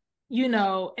 you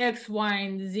know, X, Y,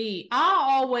 and Z.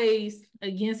 I always,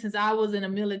 again, since I was in a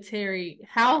military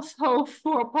household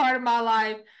for a part of my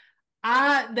life,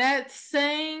 that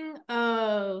saying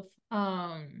of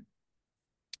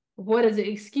what is it,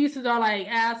 excuses are like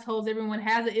assholes, everyone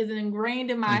has it, is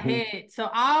ingrained in my head. So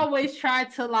I always try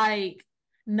to like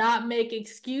not make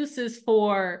excuses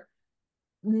for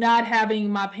not having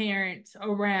my parents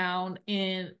around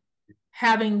and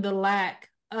having the lack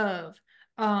of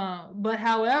but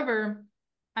however,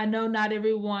 I know not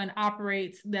everyone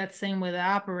operates that same way that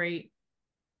I operate.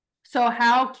 So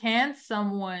how can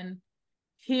someone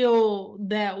heal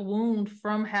that wound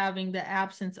from having the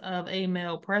absence of a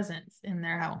male presence in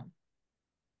their home?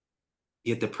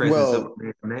 Get the presence of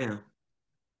a male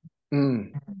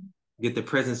now. Get the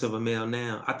presence of a male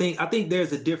now. I think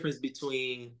there's a difference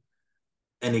between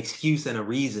an excuse and a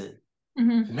reason.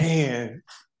 Man,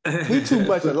 we too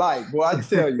much alike, boy. I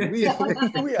tell you, we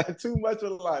are too much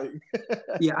alike.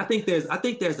 Yeah, I think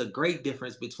there's a great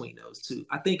difference between those two.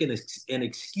 I think an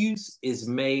excuse is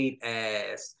made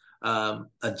as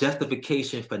a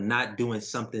justification for not doing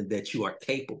something that you are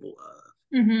capable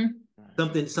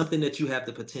of, something that you have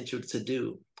the potential to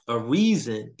do. A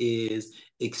reason is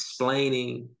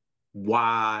explaining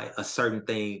why a certain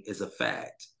thing is a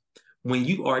fact. When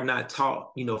you are not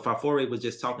taught, Fafore was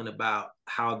just talking about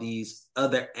how these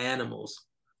other animals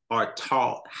are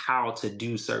taught how to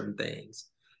do certain things.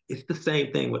 It's the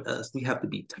same thing with us. We have to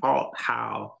be taught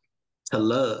how to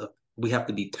love. We have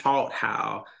to be taught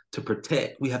how to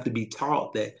protect. We have to be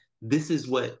taught that this is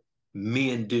what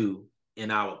men do in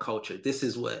our culture. This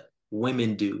is what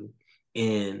women do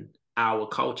in our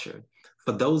culture.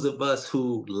 For those of us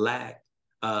who lack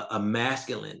a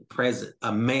masculine presence,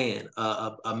 a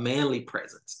manly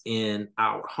presence in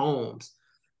our homes,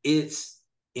 it's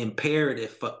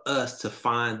imperative for us to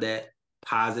find that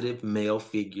positive male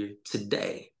figure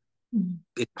today.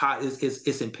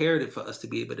 It's imperative for us to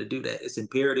be able to do that. It's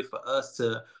imperative for us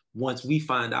to, once we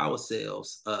find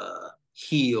ourselves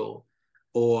healed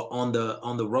or on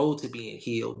the road to being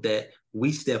healed, that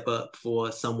we step up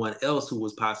for someone else who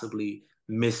was possibly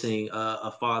missing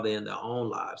a father in their own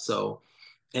lives. So,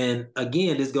 and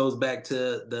again, this goes back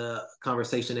to the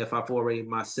conversation that Fafore,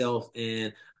 myself,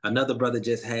 and another brother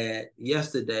just had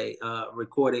yesterday,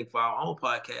 recording for our own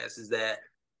podcast, is that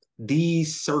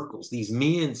these circles, these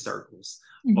men circles,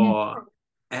 are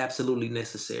absolutely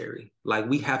necessary. Like,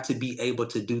 we have to be able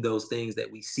to do those things that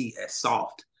we see as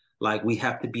soft. Like, we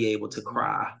have to be able to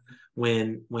cry.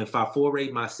 When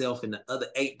Fafore, myself, and the other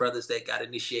 8 brothers that got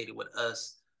initiated with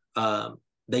us,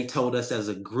 they told us as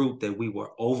a group that we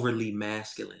were overly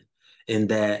masculine and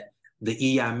that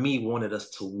the EIME wanted us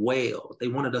to wail. They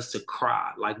wanted us to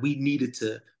cry. Like, we needed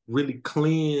to really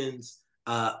cleanse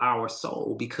our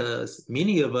soul, because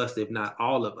many of us, if not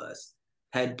all of us,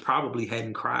 hadn't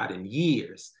cried in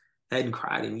years, hadn't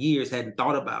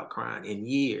thought about crying in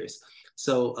years.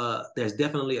 So there's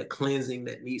definitely a cleansing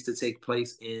that needs to take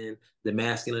place in the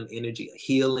masculine energy, a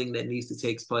healing that needs to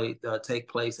take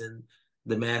place in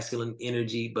the masculine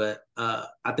energy. But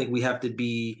I think we have to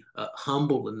be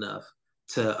humble enough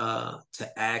to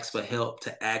ask for help,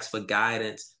 to ask for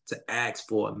guidance, to ask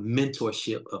for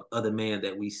mentorship of other men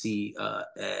that we see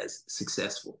as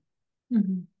successful.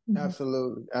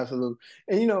 Absolutely.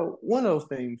 And one of those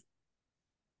things,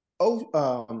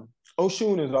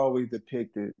 Oshun is always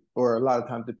depicted, or a lot of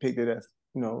times depicted, as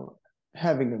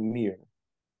having a mirror.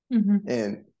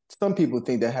 And some people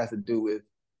think that has to do with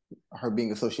her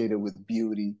being associated with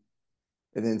beauty.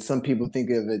 And then some people think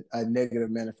of it a negative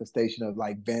manifestation of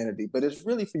like vanity, but it's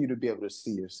really for you to be able to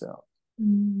see yourself.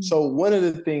 So one of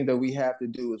the things that we have to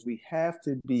do is we have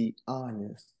to be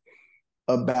honest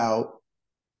about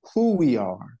who we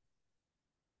are.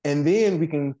 And then we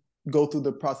can go through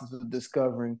the process of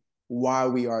discovering why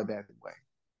we are that way.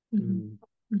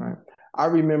 Right. I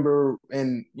remember,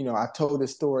 and I told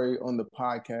this story on the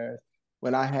podcast,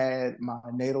 when I had my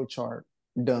natal chart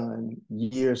done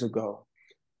years ago.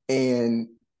 And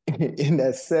in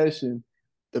that session,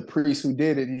 the priest who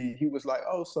did it, he was like,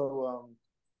 "Oh, so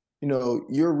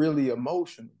you're really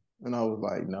emotional." And I was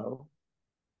like, "No."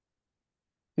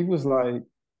 He was like,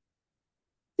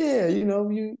 "Yeah, you're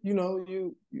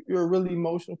a really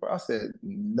emotional person." I said,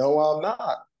 "No, I'm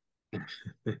not."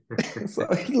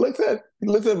 So he looks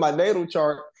at my natal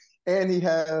chart, and he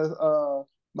has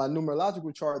my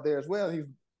numerological chart there as well. He's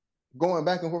going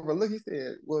back and forth. Look, he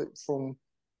said, "Well, from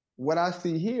what I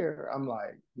see here," I'm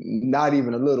like, "Not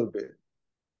even a little bit."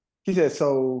 He said,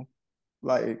 "So,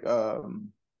 like,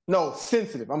 no,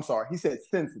 sensitive." I'm sorry. He said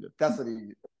sensitive. That's what he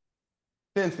is.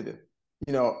 Sensitive.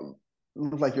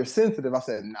 Looks like you're sensitive. I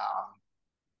said, "Nah,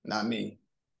 not me."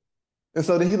 And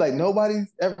so then he like,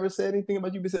 "Nobody's ever said anything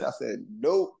about you?" I said,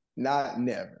 "Nope, not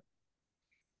never."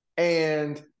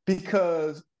 And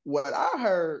because what I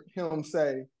heard him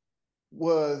say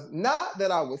was not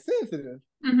that I was sensitive,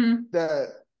 that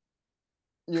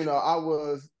I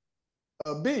was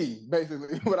a B,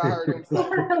 basically, what I heard him say.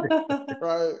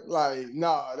 Right? Like,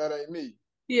 nah, that ain't me.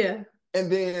 Yeah. And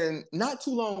then not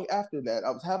too long after that,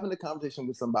 I was having a conversation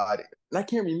with somebody, and I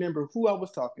can't remember who I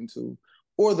was talking to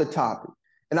or the topic.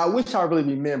 And I wish I really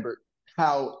remembered.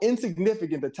 how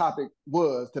insignificant the topic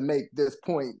was to make this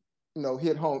point,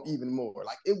 hit home even more.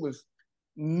 Like, it was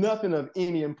nothing of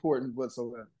any importance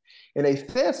whatsoever. And they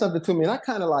said something to me, and I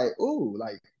kind of like, ooh,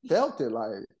 like felt it,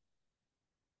 like.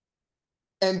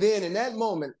 And then in that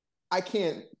moment, I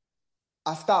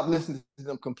stopped listening to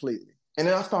them completely. And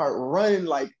then I started running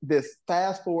like this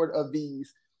fast forward of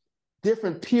these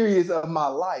different periods of my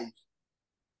life.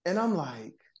 And I'm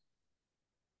like,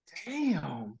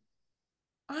 damn,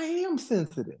 I am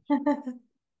sensitive.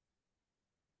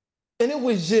 And it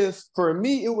was just, for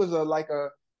me, it was a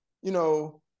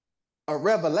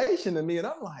revelation to me. And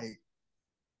I'm like,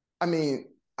 I mean,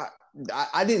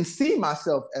 I didn't see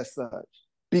myself as such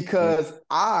because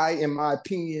I, in my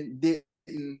opinion,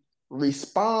 didn't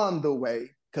respond the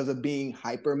way, because of being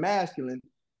hyper masculine,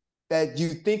 that you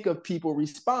think of people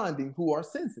responding who are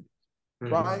sensitive,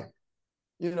 right?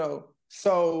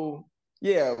 So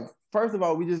yeah, first of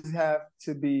all, we just have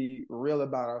to be real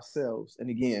about ourselves. And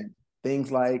again,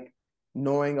 things like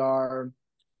knowing our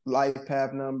life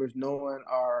path numbers, knowing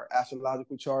our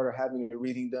astrological chart, or having a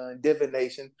reading done,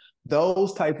 divination,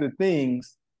 those types of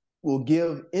things will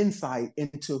give insight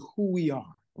into who we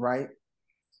are, right?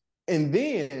 And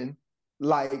then,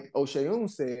 like Oshayun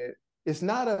said, it's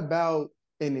not about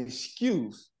an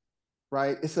excuse,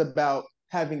 right? It's about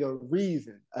having a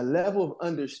reason, a level of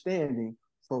understanding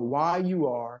for why you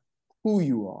are who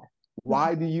you are.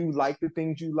 Why do you like the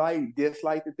things you like,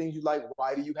 dislike the things you like?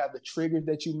 Why do you have the triggers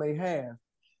that you may have?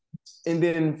 And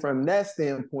then from that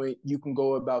standpoint, you can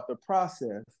go about the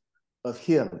process of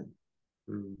healing.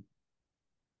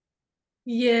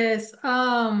 Yes.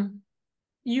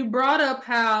 You brought up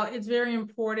how it's very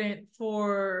important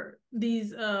for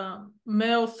these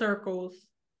male circles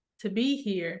to be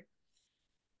here.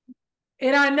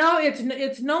 And I know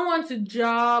it's no one's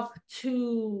job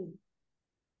to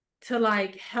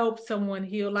like help someone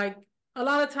heal. Like, a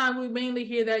lot of time we mainly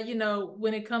hear that,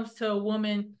 when it comes to a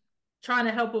woman trying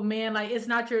to help a man, like, it's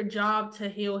not your job to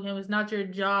heal him. It's not your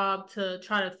job to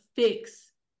try to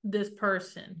fix this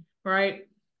person, right?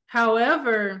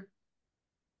 However,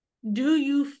 do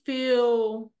you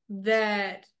feel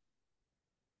that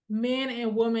men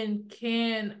and women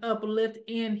can uplift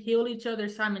and heal each other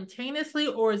simultaneously,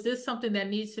 or is this something that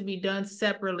needs to be done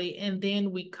separately and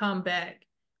then we come back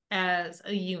as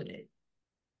a unit?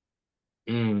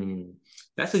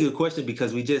 That's a good question,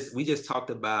 because we just talked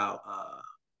about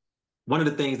one of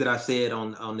the things that I said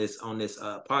on this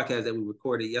podcast that we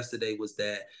recorded yesterday was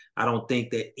that I don't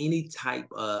think that any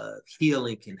type of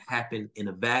healing can happen in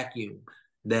a vacuum,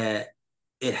 that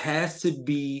it has to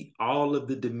be all of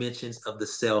the dimensions of the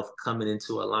self coming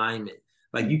into alignment.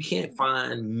 Like, you can't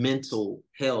find mental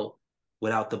health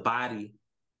without the body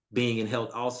being in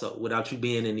health also, without you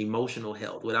being in emotional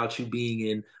health, without you being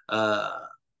in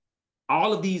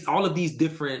all of these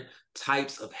different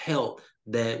types of health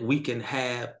that we can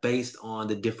have based on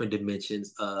the different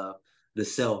dimensions of the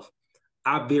self.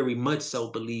 I very much so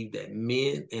believe that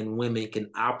men and women can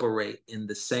operate in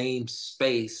the same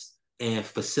space and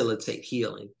facilitate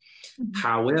healing.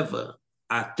 However,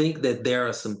 I think that there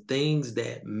are some things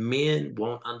that men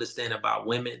won't understand about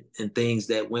women and things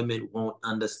that women won't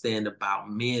understand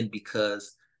about men,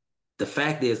 because the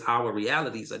fact is our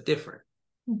realities are different.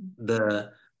 The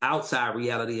outside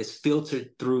reality is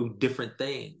filtered through different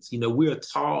things. We're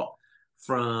taught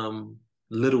from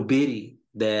little bitty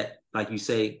that, like you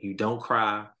say, you don't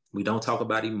cry, we don't talk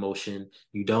about emotion,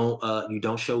 you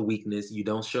don't show weakness, you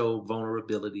don't show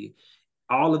vulnerability.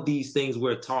 All of these things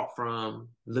we're taught from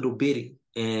little bitty,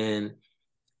 and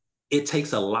it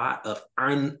takes a lot of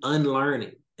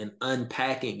unlearning and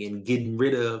unpacking and getting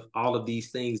rid of all of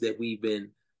these things that we've been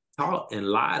taught and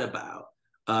lied about,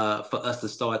 for us to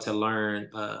start to learn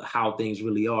how things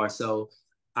really are. So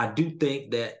I do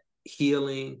think that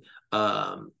healing,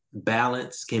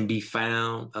 balance can be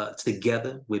found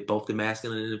together with both the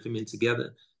masculine and the feminine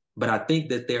together. But I think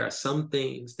that there are some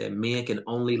things that men can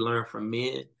only learn from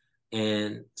men,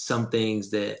 and some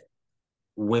things that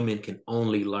women can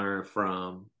only learn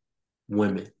from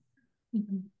women.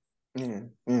 And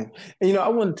I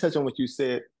want to touch on what you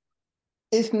said.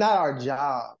 It's not our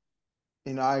job.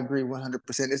 I agree 100%.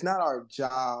 It's not our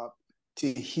job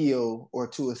to heal or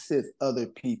to assist other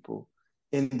people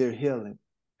in their healing.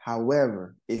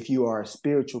 However, if you are a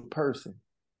spiritual person,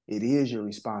 it is your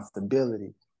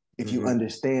responsibility if you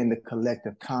understand the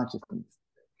collective consciousness.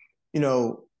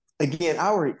 Again,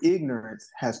 our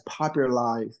ignorance has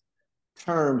popularized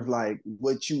terms like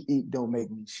 "what you eat don't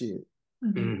make me shit."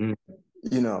 And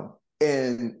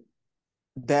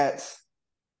that's,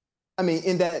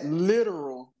 in that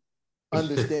literal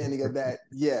understanding of that,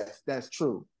 yes, that's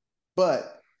true.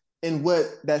 But and what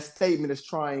that statement is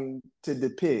trying to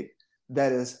depict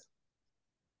that is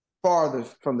farther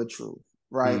from the truth,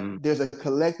 right? Mm-hmm. There's a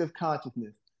collective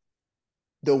consciousness.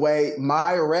 The way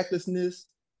my recklessness,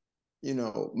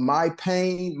 my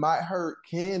pain, my hurt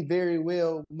can very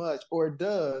well much or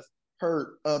does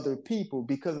hurt other people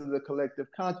because of the collective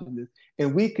consciousness.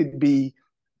 And we could be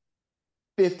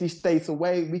 50 states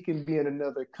away, we can be in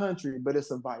another country, but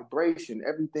it's a vibration.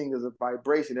 Everything is a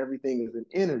vibration. Everything is an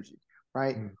energy,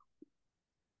 right? Mm.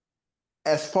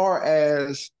 As far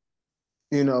as,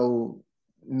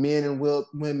 men and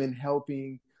women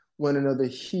helping one another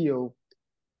heal,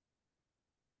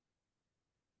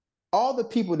 all the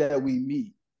people that we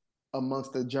meet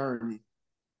amongst the journey,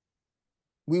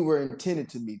 we were intended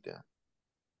to meet them.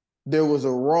 There was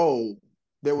a role,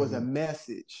 there was a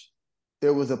message,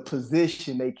 there was a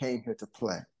position they came here to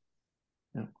play.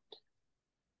 Yeah.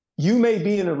 You may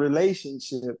be in a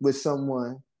relationship with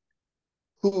someone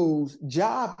whose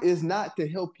job is not to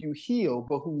help you heal,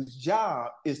 but whose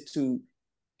job is to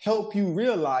help you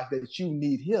realize that you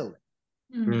need healing.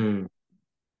 Mm.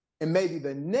 And maybe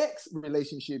the next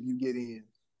relationship you get in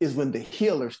is when the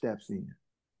healer steps in.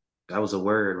 That was a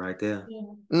word right there.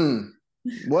 Yeah.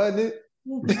 Wasn't it?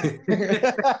 We're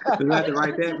gonna have to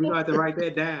write that. We're gonna have to write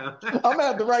that down. I'm gonna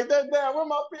have to write that down. Where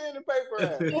my pen and paper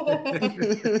at?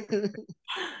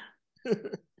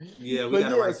 Yeah, we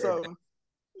gotta write that down.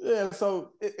 Yeah,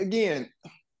 so again,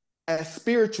 as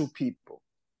spiritual people,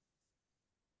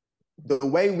 the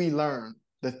way we learn,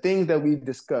 the things that we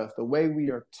discuss, the way we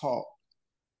are taught,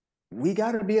 we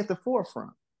got to be at the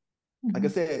forefront. Mm-hmm. Like I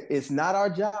said, it's not our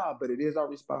job, but it is our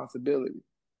responsibility.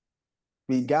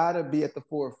 We got to be at the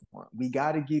forefront. We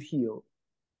got to get healed.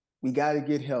 We got to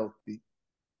get healthy.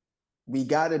 We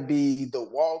got to be the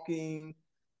walking,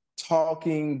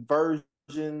 talking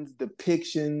versions,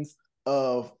 depictions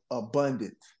of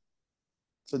abundance.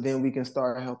 So then we can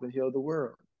start helping heal the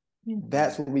world. Mm-hmm.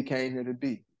 That's what we came here to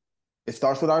be. It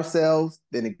starts with ourselves,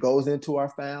 then it goes into our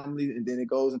families, and then it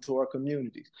goes into our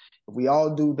communities. If we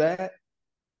all do that,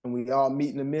 and we all meet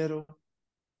in the middle,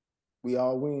 we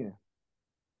all win.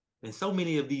 And so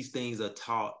many of these things are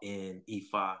taught in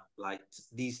Ifa. Like,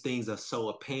 these things are so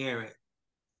apparent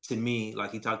to me.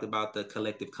 Like, he talked about the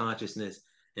collective consciousness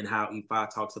and how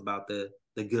Ifa talks about the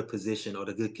good position or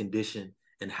the good condition,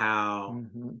 and how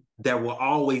there will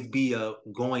always be a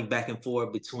going back and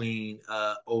forth between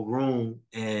Orun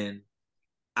and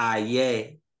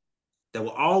Aye. There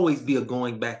will always be a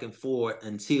going back and forth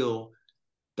until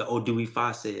the Odu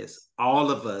Ifa says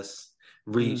all of us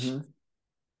reach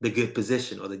the good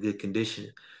position or the good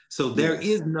condition. So there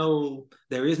is no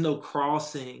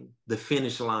crossing the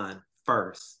finish line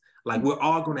first. Like, we're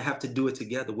all going to have to do it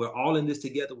together. We're all in this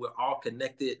together. We're all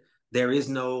connected. There is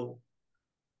no,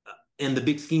 in the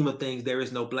big scheme of things, there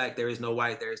is no black, there is no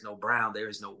white, there is no brown, there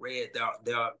is no red.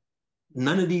 There are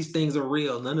none of these things are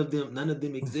real. None of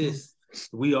them exist.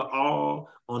 We are all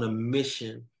on a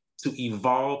mission to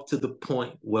evolve to the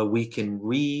point where we can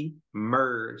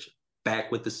re-merge back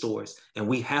with the source. And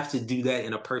we have to do that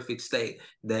in a perfect state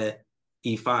that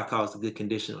Ifa calls the good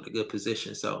condition or the good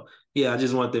position. So yeah, I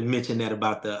just wanted to mention that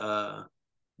about the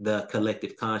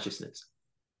collective consciousness.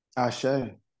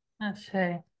 Ashe.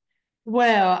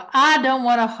 Well, I don't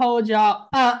want to hold y'all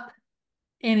up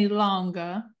any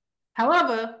longer.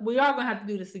 However, we are going to have to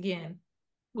do this again.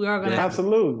 We are going to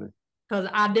absolutely. Because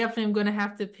I definitely am going to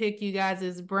have to pick you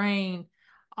guys' brain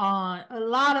on a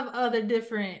lot of other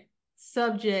different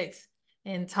subjects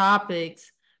and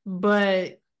topics.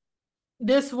 But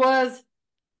this was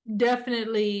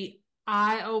definitely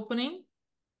eye-opening.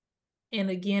 And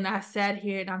again, I sat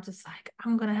here and I'm just like,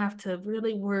 I'm going to have to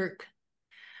really work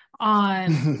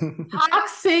on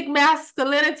toxic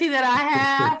masculinity that I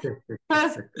have.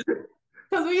 Because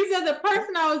when you said the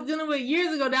person I was dealing with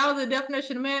years ago, that was the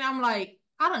definition of man, I'm like,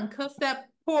 I done cussed that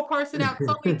poor person out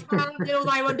so many times. It was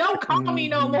like, well, don't call me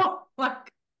no more.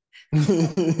 Like,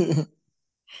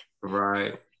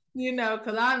 right.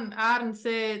 Because I done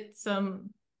said some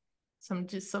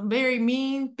very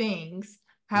mean things.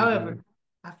 However,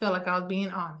 I felt like I was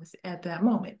being honest at that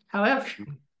moment. However,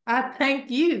 I thank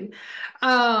you.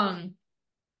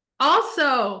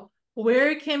 Also,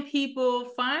 where can people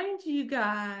find you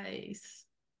guys?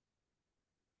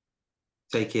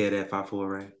 Take care of that 5-4,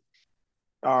 right?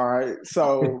 All right.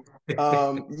 So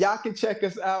y'all can check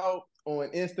us out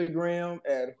on Instagram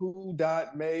at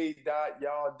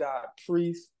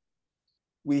who.made.y'all.priest.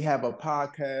 We have a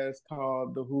podcast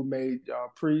called the Who Made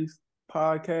Y'all Priest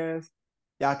podcast.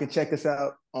 Y'all can check us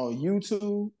out on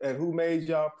YouTube at Who Made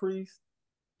Y'all Priest.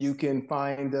 You can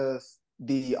find us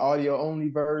the audio only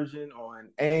version on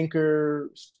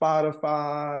Anchor,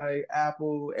 Spotify,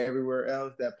 Apple, everywhere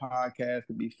else that podcast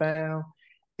can be found.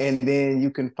 And then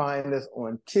you can find us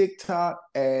on TikTok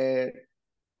at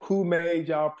Who Made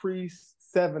Y'all Priests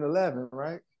 711,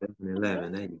 right?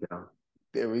 711, there you go.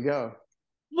 There we go.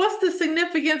 What's the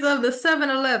significance of the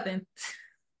 711?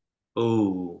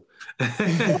 Oh,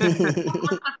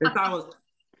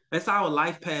 that's our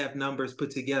life path numbers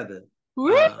put together.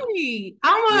 Really?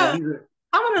 Yeah,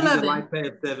 I'm an 11. He's a life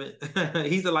path 7.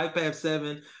 He's a life path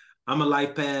 7. I'm a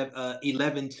life path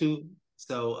 11 too.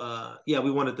 So yeah,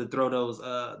 we wanted to throw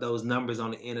those numbers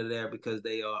on the end of there because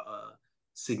they are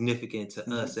significant to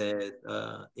us as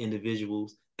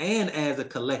individuals and as a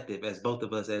collective, as both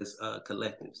of us as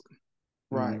collectives.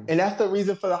 Right. And that's the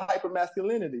reason for the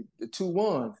hypermasculinity, the 2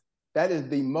 1s. That is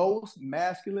the most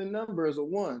masculine number is a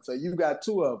 1. So you got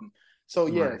 2 of them. So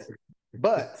yes, right.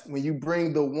 But when you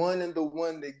bring the 1 and the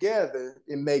 1 together,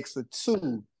 it makes a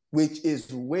 2, which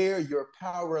is where your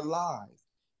power lies,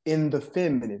 in the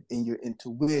feminine, in your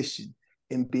intuition,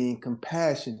 in being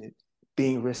compassionate,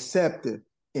 being receptive,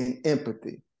 in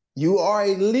empathy. You are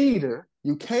a leader.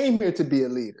 You came here to be a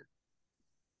leader.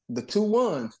 The 2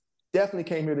 1s definitely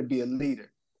came here to be a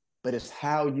leader, but it's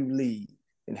how you lead,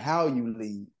 and how you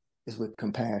lead is with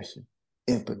compassion,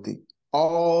 empathy,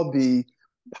 all the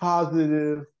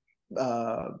positive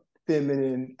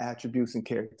feminine attributes and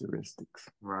characteristics.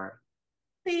 Right.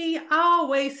 See, I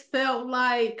always felt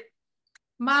like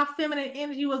my feminine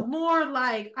energy was more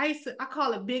like I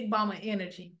call it Big Mama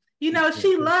energy. You know,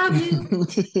 she loves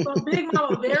you, but Big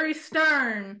Mama very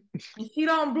stern, and she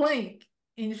don't blink.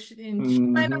 And she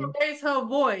might not raise her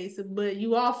voice, but she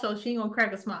ain't gonna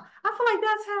crack a smile. I feel like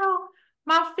that's how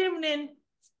my feminine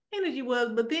energy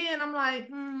was. But then I'm like,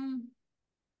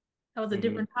 that was a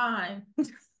different time.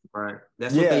 Right.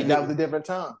 That's what they knew. That was a different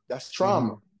time. That's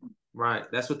trauma. Right.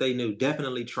 That's what they knew.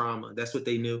 Definitely trauma. That's what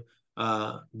they knew.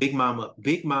 Big Mama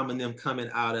and them coming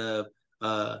out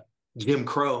of Jim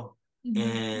Crow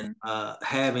and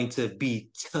having to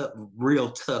be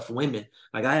real tough women.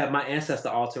 Like I have my ancestor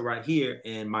altar right here,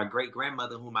 and my great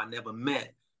grandmother, whom I never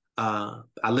met,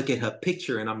 I look at her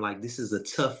picture and I'm like, this is a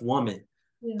tough woman.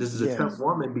 Yeah. This is a tough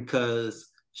woman because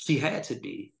she had to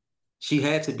be. She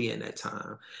had to be in that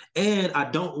time. And I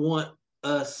don't want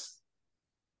us,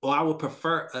 or I would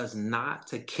prefer us not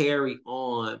to carry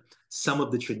on some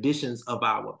of the traditions of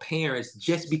our parents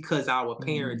just because our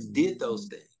parents did those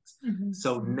things.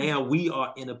 So now we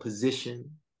are in a position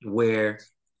where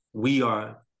we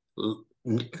are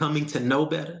coming to know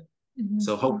better.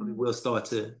 So hopefully we'll start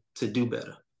to do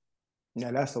better. Yeah,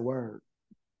 that's a word.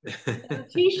 A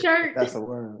t-shirt. That's a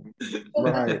word.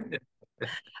 Right.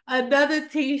 Another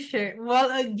t-shirt.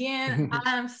 Well, again,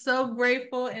 I'm so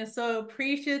grateful and so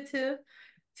appreciative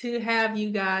to have you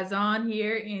guys on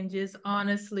here and just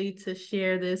honestly to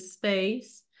share this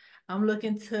space. I'm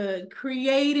looking to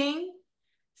creating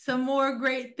some more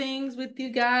great things with you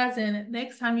guys. And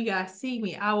next time you guys see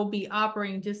me, I will be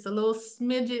operating just a little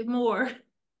smidget more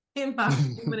in my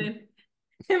feminine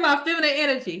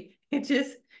energy. It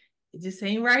just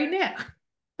ain't right now.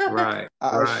 Right.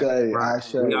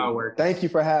 Right. Thank you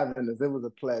for having us. It was a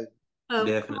pleasure.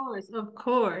 Of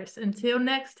course. Until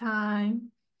next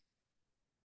time.